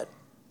 But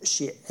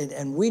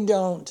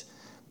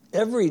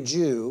every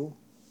Jew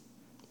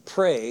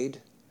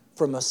prayed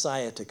for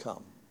Messiah to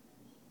come.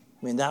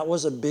 I mean, that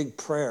was a big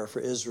prayer for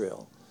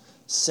Israel.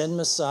 Send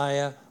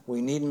Messiah.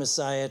 We need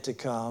Messiah to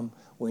come.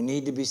 We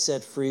need to be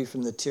set free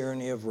from the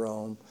tyranny of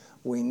Rome.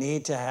 We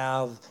need to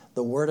have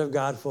the word of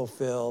God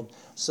fulfilled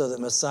so that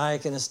Messiah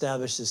can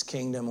establish his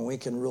kingdom and we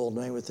can rule and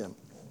reign with him.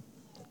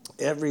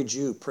 Every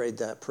Jew prayed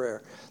that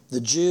prayer.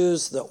 The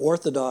Jews, the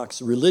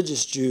Orthodox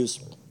religious Jews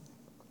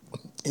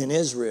in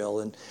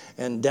Israel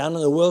and down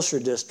in the Wilshire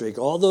district,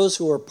 all those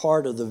who are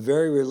part of the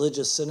very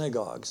religious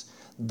synagogues,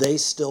 they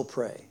still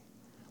pray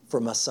for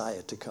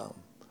Messiah to come.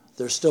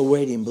 They're still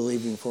waiting,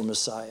 believing for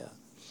Messiah.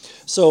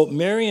 So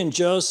Mary and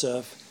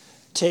Joseph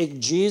take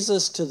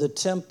Jesus to the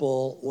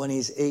temple when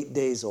he's 8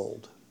 days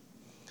old.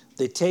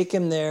 They take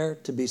him there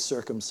to be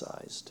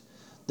circumcised.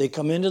 They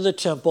come into the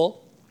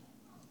temple,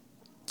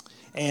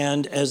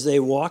 and as they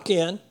walk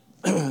in,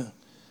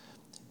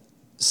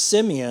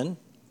 Simeon,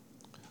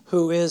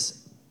 who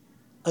is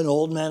an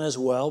old man as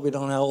well, we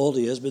don't know how old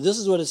he is, but this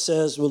is what it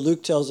says, what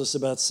Luke tells us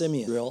about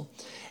Simeon.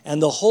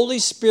 And the Holy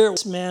Spirit,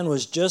 this man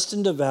was just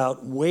and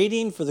devout,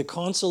 waiting for the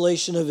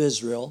consolation of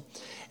Israel,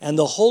 and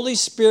the Holy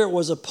Spirit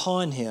was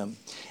upon him.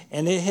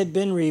 And it had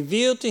been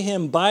revealed to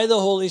him by the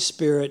Holy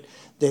Spirit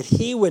that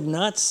he would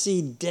not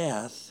see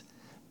death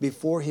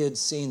before he had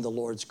seen the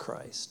Lord's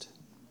Christ.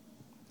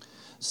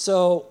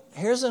 So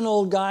here's an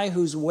old guy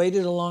who's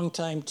waited a long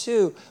time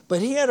too,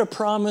 but he had a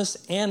promise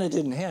Anna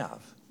didn't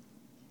have.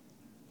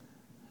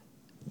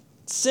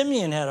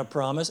 Simeon had a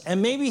promise,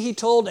 and maybe he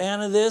told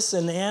Anna this,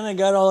 and Anna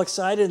got all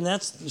excited,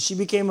 and she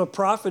became a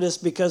prophetess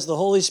because the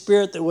Holy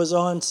Spirit that was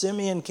on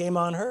Simeon came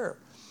on her.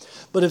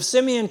 But if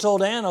Simeon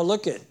told Anna,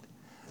 look it,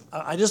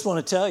 I just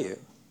want to tell you,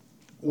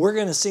 we're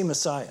going to see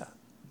Messiah.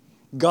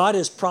 God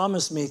has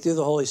promised me through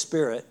the Holy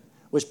Spirit,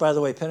 which, by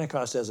the way,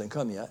 Pentecost hasn't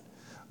come yet.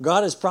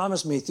 God has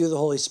promised me through the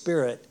Holy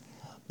Spirit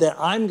that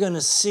I'm going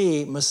to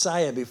see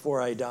Messiah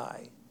before I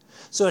die.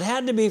 So it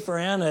had to be for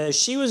Anna. As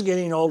she was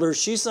getting older,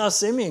 she saw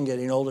Simeon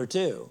getting older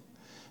too.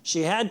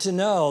 She had to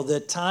know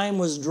that time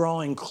was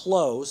drawing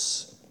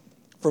close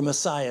for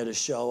Messiah to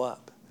show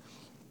up.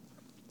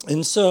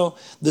 And so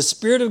the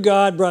Spirit of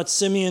God brought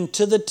Simeon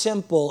to the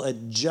temple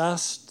at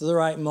just the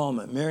right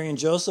moment. Mary and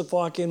Joseph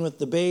walk in with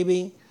the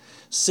baby.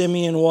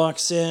 Simeon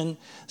walks in.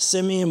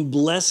 Simeon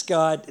blessed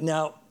God.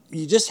 Now,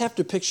 you just have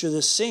to picture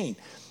this scene.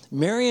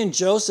 Mary and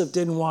Joseph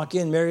didn't walk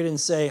in. Mary didn't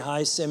say,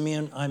 "Hi,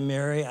 Simeon, I'm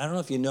Mary. I don't know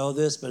if you know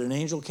this, but an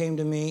angel came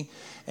to me,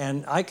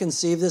 and I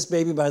conceived this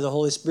baby by the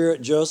Holy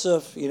Spirit.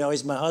 Joseph,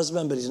 he's my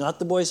husband, but he's not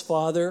the boy's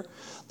father.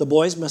 The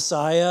boy's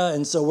Messiah,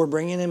 and so we're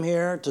bringing him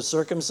here to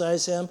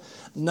circumcise him."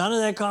 None of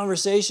that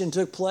conversation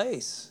took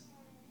place.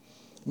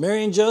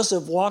 Mary and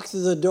Joseph walked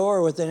through the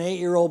door with an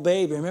 8-year-old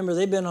baby. Remember,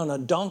 they've been on a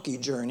donkey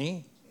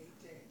journey.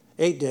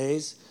 8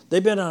 days.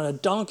 They've been on a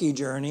donkey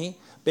journey,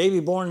 baby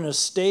born in a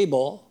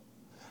stable.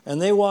 And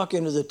they walk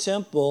into the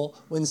temple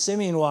when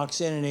Simeon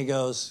walks in and he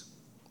goes,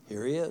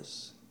 "Here he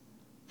is.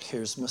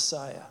 Here's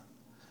Messiah.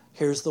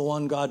 Here's the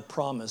one God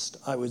promised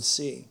I would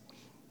see."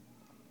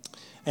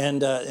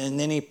 And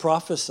then he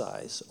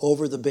prophesies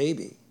over the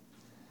baby.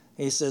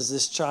 He says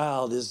this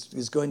child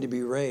is going to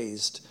be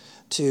raised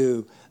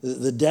to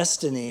the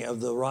destiny of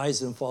the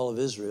rise and fall of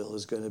Israel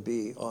is going to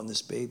be on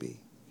this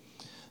baby.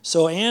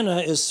 So Anna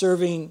is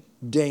serving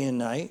day and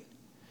night.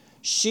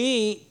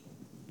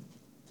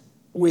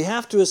 We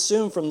have to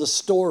assume from the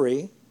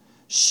story,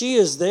 she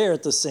is there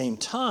at the same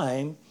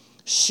time.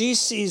 She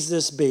sees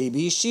this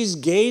baby. She's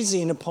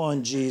gazing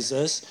upon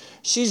Jesus.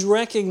 She's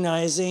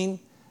recognizing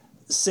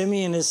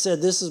Simeon has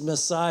said, "This is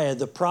Messiah."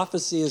 The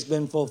prophecy has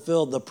been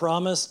fulfilled. The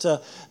promise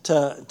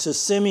to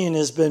Simeon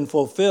has been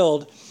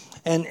fulfilled.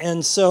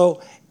 And so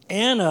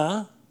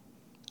Anna,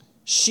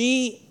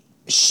 she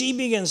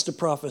begins to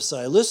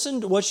prophesy.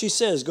 Listen to what she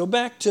says. Go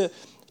back to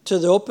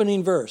the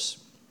opening verse.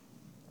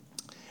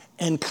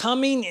 "And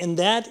coming in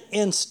that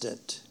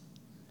instant,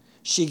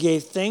 she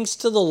gave thanks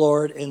to the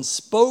Lord and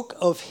spoke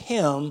of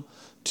him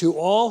to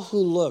all who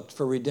looked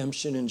for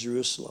redemption in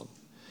Jerusalem."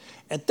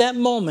 At that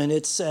moment,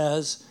 it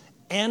says,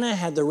 Anna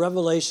had the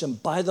revelation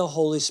by the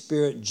Holy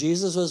Spirit,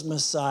 Jesus was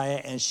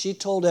Messiah, and she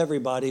told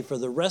everybody for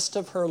the rest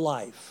of her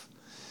life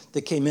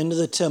that came into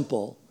the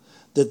temple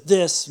that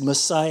this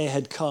Messiah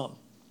had come.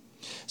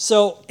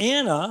 So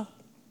Anna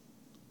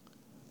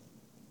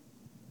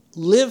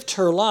lived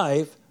her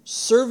life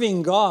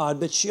serving God,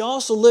 but she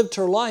also lived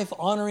her life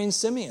honoring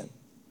Simeon.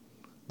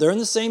 They're in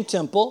the same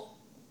temple.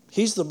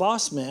 He's the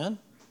boss man.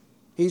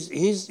 He's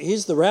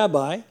the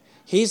rabbi.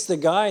 He's the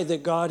guy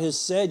that God has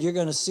said, "You're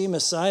going to see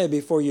Messiah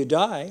before you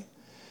die."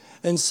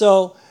 And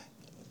so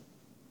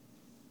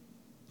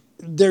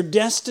their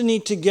destiny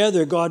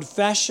together, God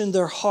fashioned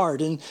their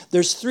heart. And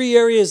there's 3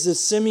 areas that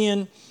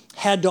Simeon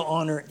had to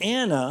honor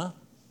Anna.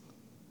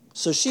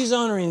 So she's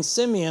honoring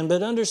Simeon,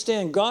 but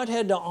understand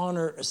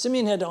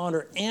Simeon had to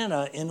honor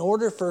Anna in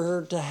order for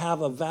her to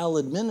have a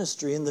valid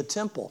ministry in the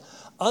temple.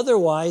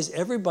 Otherwise,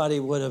 everybody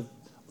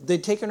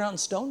they'd taken her out and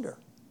stoned her.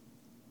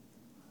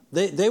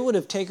 They would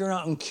have taken her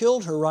out and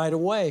killed her right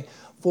away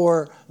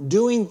for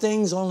doing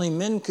things only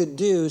men could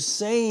do,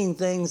 saying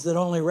things that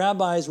only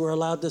rabbis were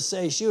allowed to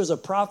say. She was a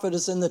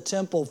prophetess in the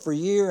temple for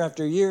year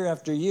after year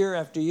after year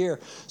after year.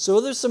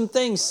 So there's some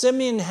things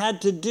Simeon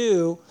had to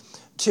do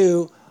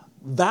to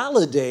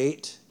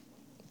validate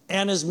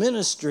Anna's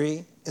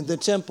ministry in the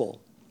temple.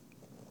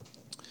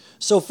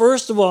 So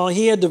first of all,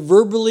 he had to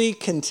verbally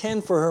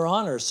contend for her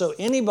honor. So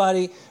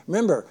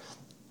remember,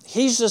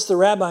 he's just the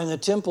rabbi in the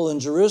temple in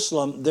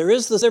Jerusalem. There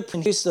is the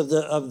priest of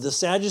the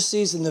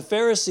Sadducees and the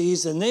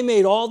Pharisees, and they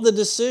made all the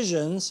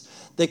decisions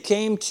that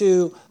came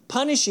to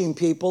punishing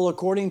people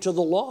according to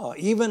the law,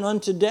 even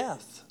unto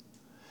death.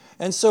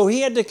 And so he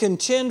had to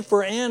contend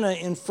for Anna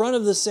in front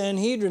of the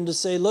Sanhedrin to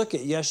say, "Look,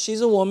 yes, she's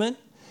a woman.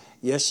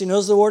 Yes, she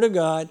knows the word of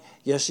God.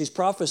 Yes, she's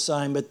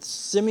prophesying." But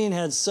Simeon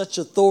had such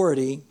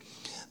authority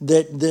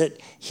that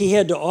he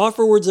had to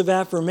offer words of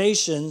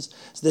affirmations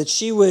so that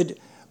she would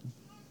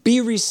be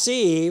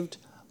received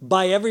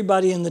by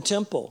everybody in the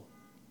temple.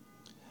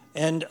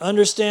 And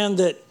understand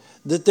that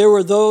there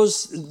were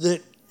those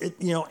that,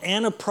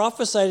 Anna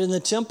prophesied in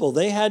the temple.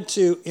 They had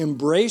to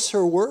embrace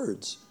her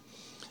words.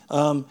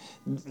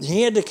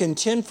 He had to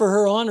contend for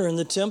her honor in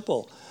the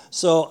temple.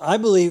 So I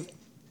believe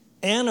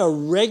Anna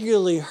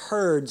regularly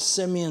heard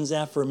Simeon's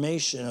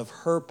affirmation of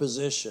her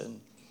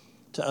position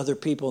to other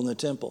people in the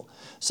temple.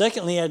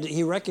 Secondly,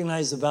 he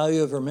recognized the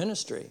value of her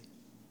ministry.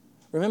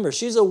 Remember,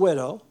 she's a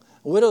widow.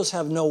 Widows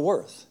have no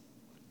worth.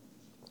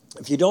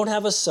 If you don't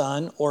have a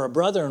son or a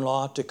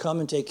brother-in-law to come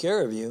and take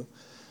care of you,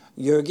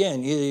 either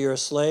you're a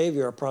slave,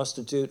 you're a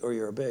prostitute, or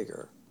you're a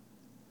beggar.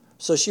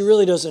 So she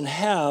really doesn't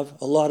have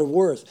a lot of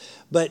worth.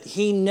 But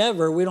we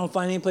don't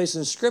find any place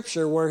in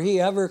Scripture where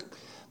he ever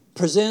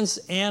presents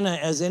Anna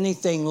as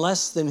anything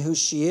less than who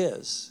she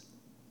is,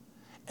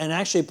 and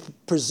actually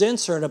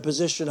presents her in a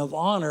position of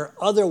honor.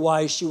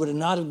 Otherwise, she would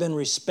not have been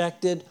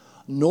respected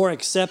nor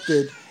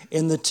accepted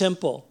in the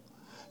temple.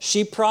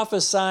 She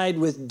prophesied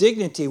with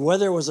dignity,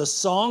 whether it was a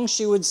song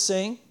she would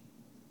sing,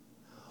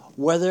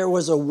 whether it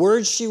was a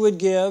word she would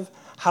give,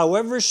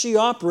 however she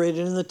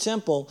operated in the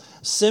temple.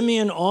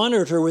 Simeon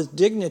honored her with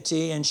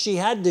dignity, and she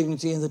had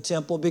dignity in the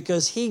temple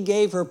because he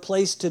gave her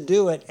place to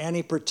do it, and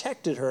he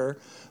protected her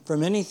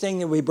from anything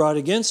that we brought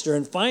against her.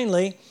 And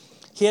finally,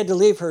 he had to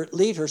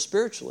lead her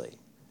spiritually.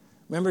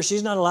 Remember,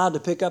 she's not allowed to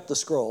pick up the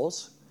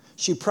scrolls.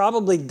 She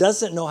probably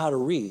doesn't know how to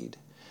read.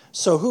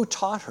 So who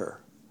taught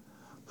her?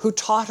 Who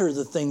taught her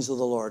the things of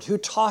the Lord? Who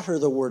taught her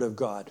the Word of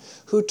God?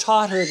 Who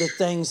taught her the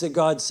things that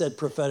God said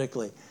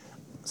prophetically?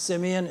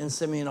 Simeon and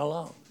Simeon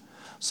alone.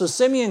 So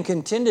Simeon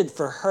contended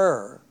for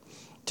her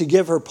to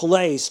give her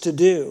place to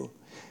do.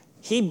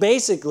 He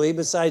basically,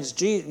 besides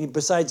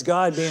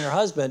God being her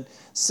husband,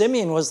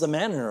 Simeon was the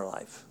man in her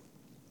life.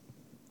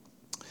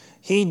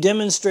 He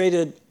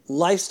demonstrated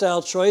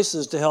lifestyle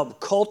choices to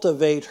help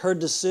cultivate her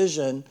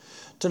decision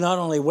to not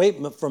only wait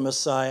for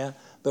Messiah,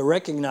 but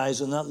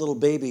recognize when that little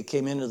baby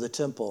came into the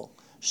temple,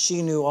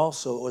 she knew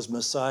also it was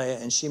Messiah,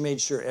 and she made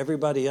sure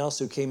everybody else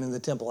who came in the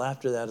temple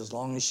after that, as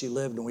long as she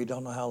lived, and we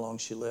don't know how long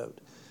she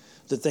lived,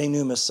 that they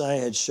knew Messiah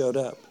had showed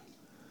up.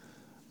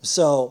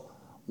 So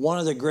one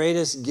of the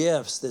greatest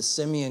gifts that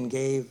Simeon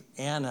gave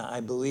Anna, I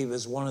believe,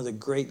 is one of the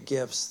great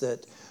gifts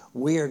that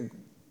we are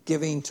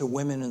giving to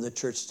women in the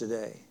church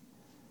today.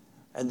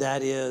 And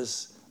that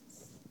is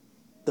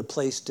the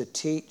place to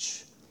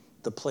teach,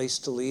 the place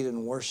to lead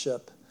and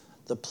worship,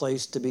 the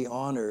place to be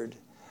honored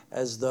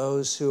as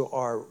those who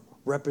are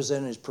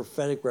representatives,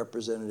 prophetic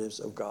representatives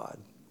of God.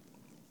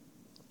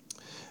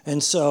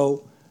 And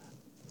so,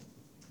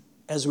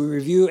 as we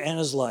review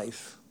Anna's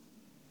life,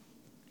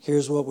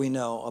 here's what we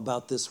know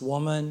about this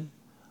woman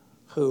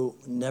who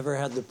never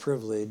had the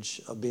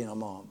privilege of being a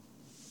mom.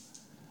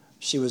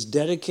 She was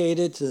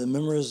dedicated to the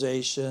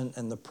memorization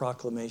and the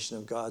proclamation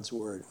of God's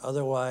word.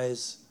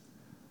 Otherwise,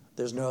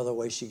 there's no other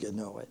way she could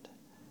know it.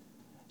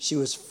 She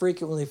was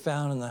frequently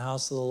found in the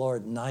house of the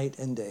Lord night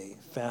and day,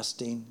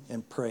 fasting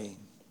and praying.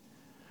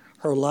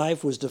 Her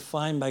life was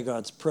defined by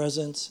God's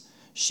presence.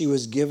 She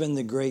was given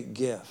the great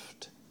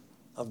gift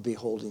of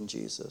beholding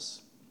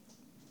Jesus.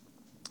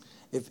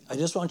 I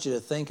just want you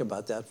to think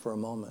about that for a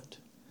moment.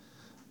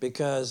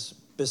 Because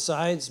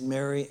besides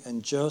Mary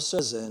and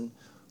Joseph,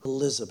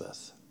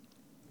 Elizabeth,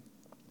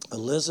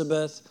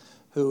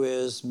 who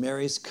is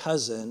Mary's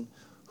cousin,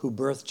 who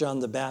birthed John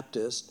the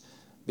Baptist,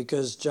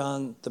 because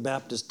John the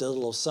Baptist did a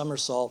little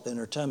somersault in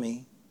her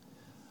tummy.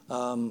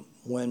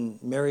 When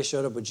Mary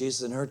showed up with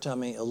Jesus in her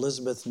tummy,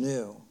 Elizabeth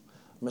knew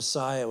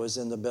Messiah was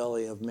in the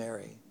belly of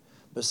Mary.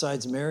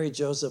 Besides Mary,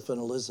 Joseph, and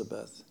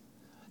Elizabeth,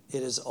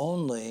 it is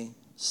only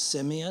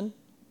Simeon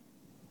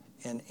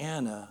and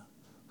Anna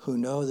who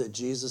know that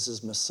Jesus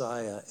is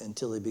Messiah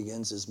until he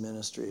begins his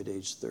ministry at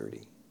age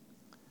 30.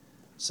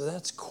 So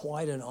that's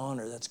quite an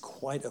honor. That's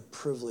quite a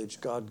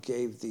privilege God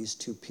gave these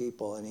two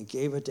people. And he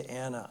gave it to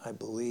Anna, I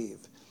believe,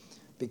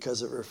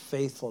 because of her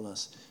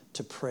faithfulness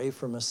to pray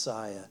for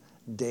Messiah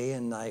day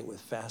and night with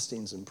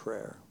fastings and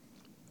prayer.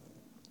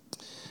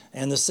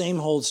 And the same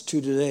holds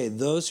true today.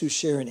 Those who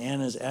share in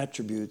Anna's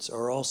attributes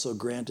are also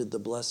granted the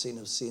blessing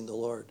of seeing the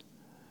Lord.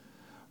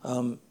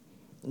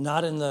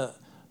 Not in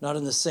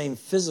the same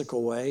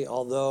physical way,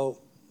 although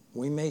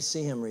we may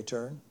see him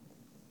return,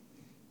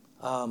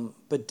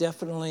 but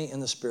definitely in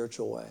the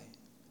spiritual way.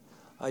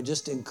 I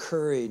just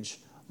encourage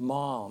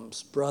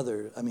moms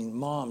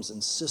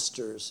and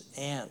sisters,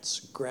 aunts,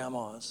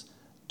 grandmas,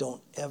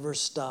 don't ever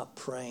stop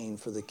praying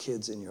for the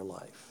kids in your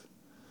life.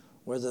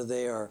 Whether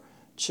they are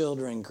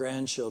children,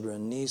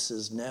 grandchildren,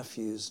 nieces,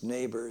 nephews,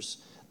 neighbors,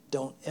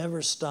 don't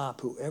ever stop.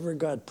 Whoever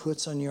God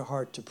puts on your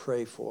heart to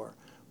pray for,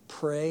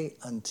 pray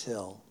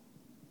until.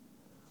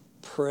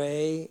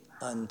 Pray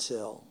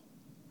until.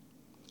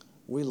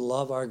 We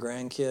love our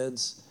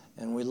grandkids,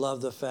 and we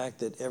love the fact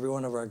that every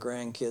one of our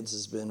grandkids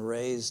has been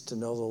raised to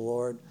know the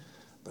Lord.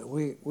 But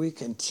we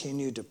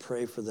continue to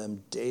pray for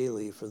them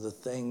daily for the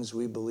things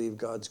we believe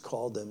God's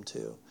called them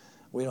to.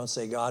 We don't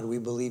say, God, we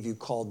believe you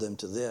called them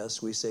to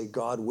this. We say,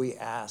 God, we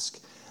ask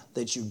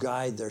that you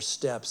guide their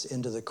steps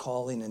into the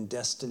calling and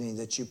destiny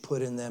that you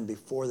put in them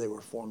before they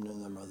were formed in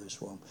their mother's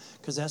womb.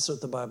 Because that's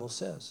what the Bible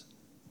says.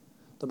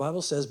 The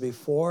Bible says,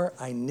 before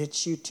I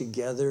knit you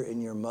together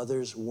in your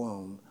mother's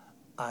womb,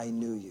 I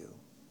knew you.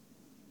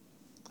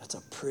 That's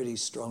a pretty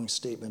strong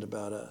statement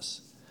about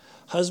us.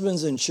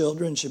 Husbands and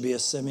children should be a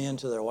Simeon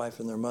to their wife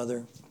and their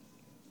mother.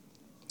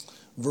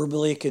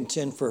 Verbally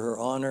contend for her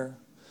honor.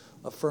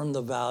 Affirm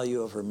the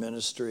value of her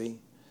ministry.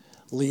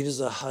 Lead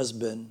as a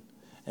husband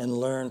and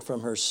learn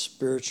from her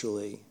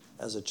spiritually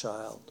as a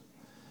child.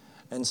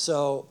 And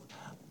so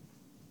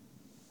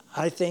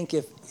I think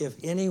if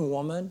any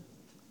woman,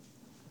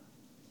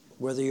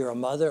 whether you're a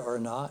mother or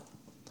not,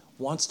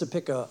 wants to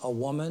pick a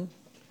woman,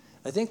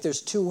 I think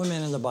there's two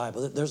women in the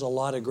Bible. There's a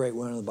lot of great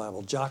women in the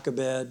Bible.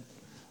 Jochebed,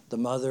 the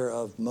mother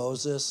of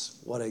Moses,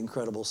 what an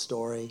incredible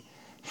story.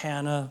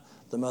 Hannah,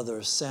 the mother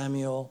of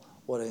Samuel,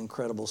 what an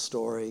incredible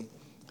story.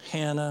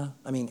 Anna,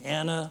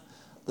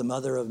 the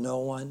mother of no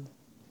one.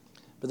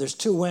 But there's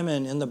two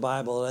women in the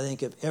Bible that I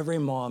think if every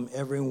mom,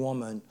 every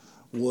woman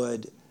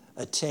would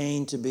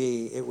attain to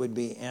be, it would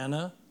be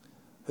Anna,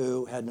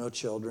 who had no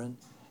children,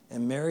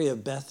 and Mary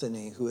of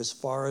Bethany, who as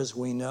far as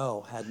we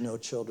know had no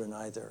children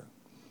either.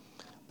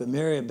 But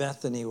Mary of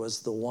Bethany was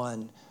the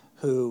one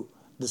who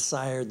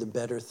desired the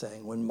better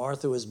thing. When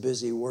Martha was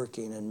busy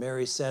working and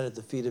Mary sat at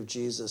the feet of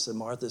Jesus and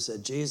Martha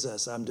said,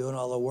 Jesus, I'm doing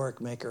all the work,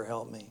 make her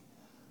help me.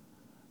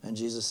 And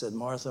Jesus said,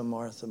 Martha,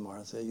 Martha,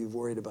 Martha, you've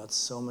worried about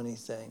so many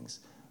things.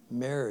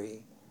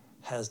 Mary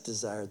has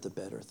desired the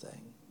better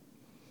thing.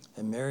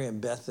 And Mary and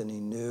Bethany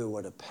knew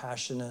what a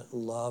passionate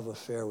love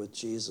affair with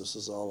Jesus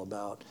was all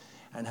about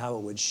and how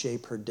it would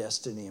shape her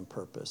destiny and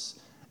purpose.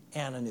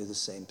 Anna knew the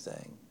same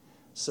thing.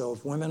 So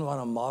if women want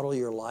to model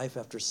your life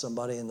after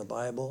somebody in the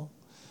Bible,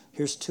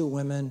 here's two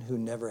women who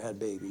never had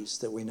babies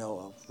that we know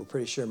of. We're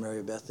pretty sure Mary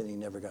and Bethany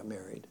never got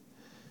married.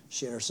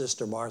 She and her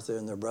sister Martha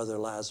and their brother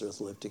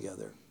Lazarus lived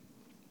together.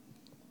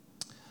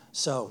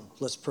 So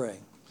let's pray.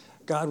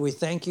 God, we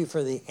thank you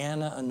for the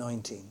Anna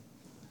anointing.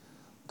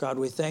 God,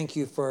 we thank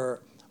you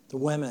for the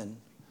women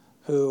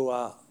who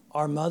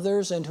are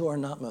mothers and who are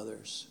not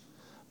mothers,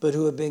 but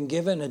who have been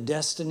given a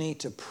destiny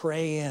to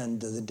pray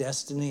into the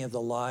destiny of the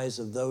lives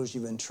of those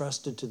you've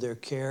entrusted to their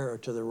care or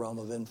to their realm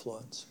of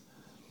influence.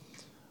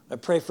 I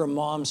pray for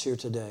moms here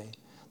today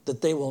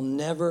that they will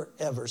never,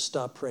 ever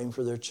stop praying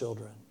for their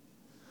children.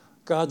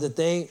 God, that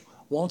they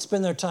won't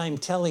spend their time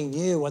telling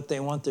you what they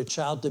want their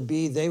child to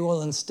be. They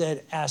will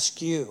instead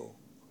ask you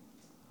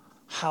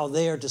how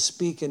they are to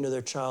speak into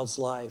their child's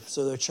life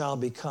so their child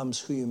becomes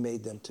who you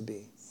made them to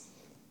be.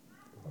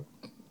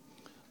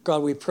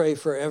 God, we pray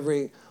for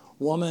every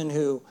woman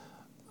who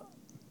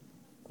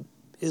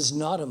is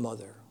not a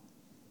mother,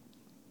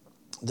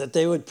 that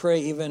they would pray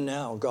even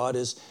now, God,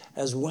 as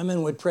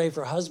women would pray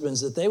for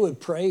husbands, that they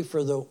would pray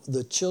for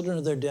the children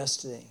of their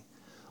destiny.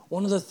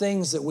 One of the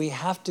things that we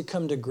have to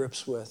come to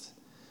grips with,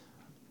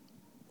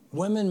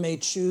 women may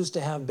choose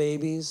to have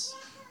babies,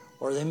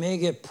 or they may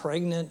get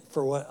pregnant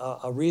for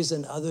a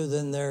reason other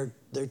than their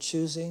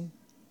choosing.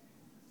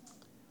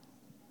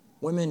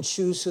 Women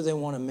choose who they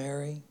want to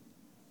marry.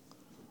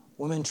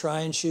 Women try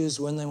and choose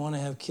when they want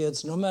to have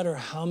kids. No matter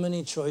how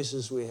many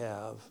choices we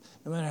have,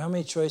 no matter how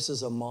many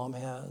choices a mom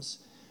has,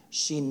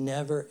 she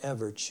never,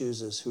 ever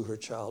chooses who her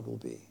child will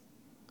be.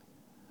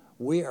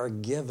 We are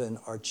given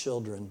our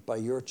children by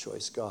your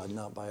choice, God,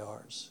 not by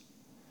ours.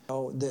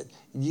 That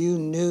you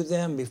knew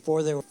them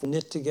before they were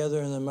knit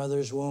together in their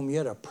mother's womb. You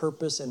had a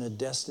purpose and a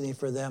destiny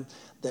for them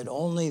that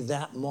only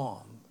that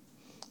mom,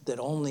 that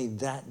only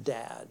that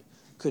dad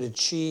could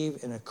achieve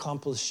in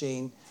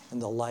accomplishing in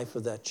the life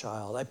of that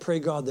child. I pray,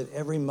 God, that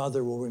every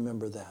mother will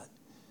remember that.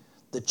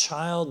 The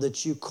child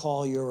that you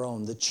call your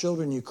own, the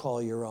children you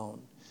call your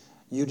own,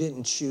 you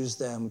didn't choose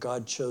them.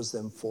 God chose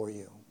them for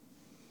you.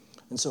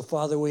 And so,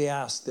 Father, we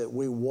ask that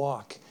we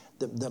walk,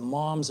 that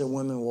moms and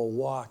women will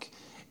walk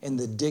in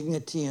the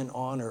dignity and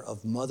honor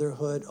of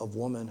motherhood, of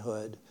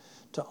womanhood,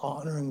 to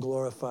honor and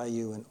glorify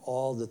you in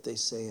all that they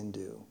say and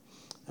do.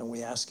 And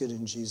we ask it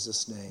in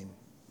Jesus' name.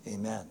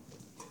 Amen.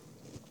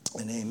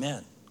 And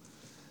amen.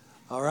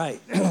 All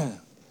right.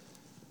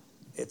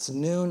 It's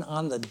noon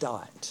on the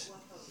dot.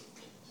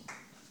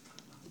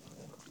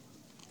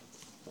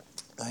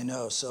 I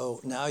know.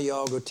 So now you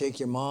all go take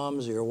your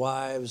moms or your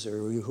wives or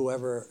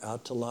whoever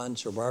out to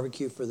lunch or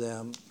barbecue for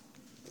them,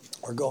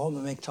 or go home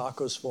and make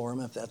tacos for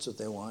them if that's what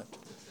they want.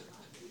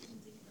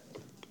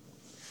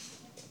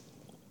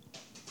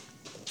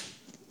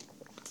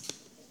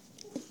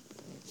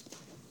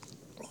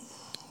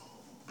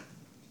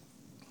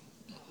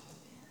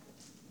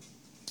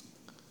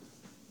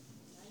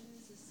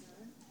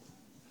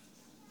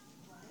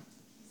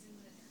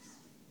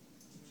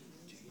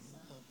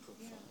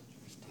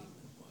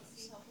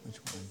 Which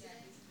one?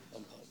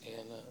 About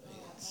Anna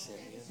and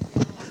Simeon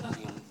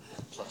being,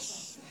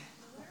 plus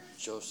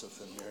Joseph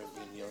and Mary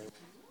being the only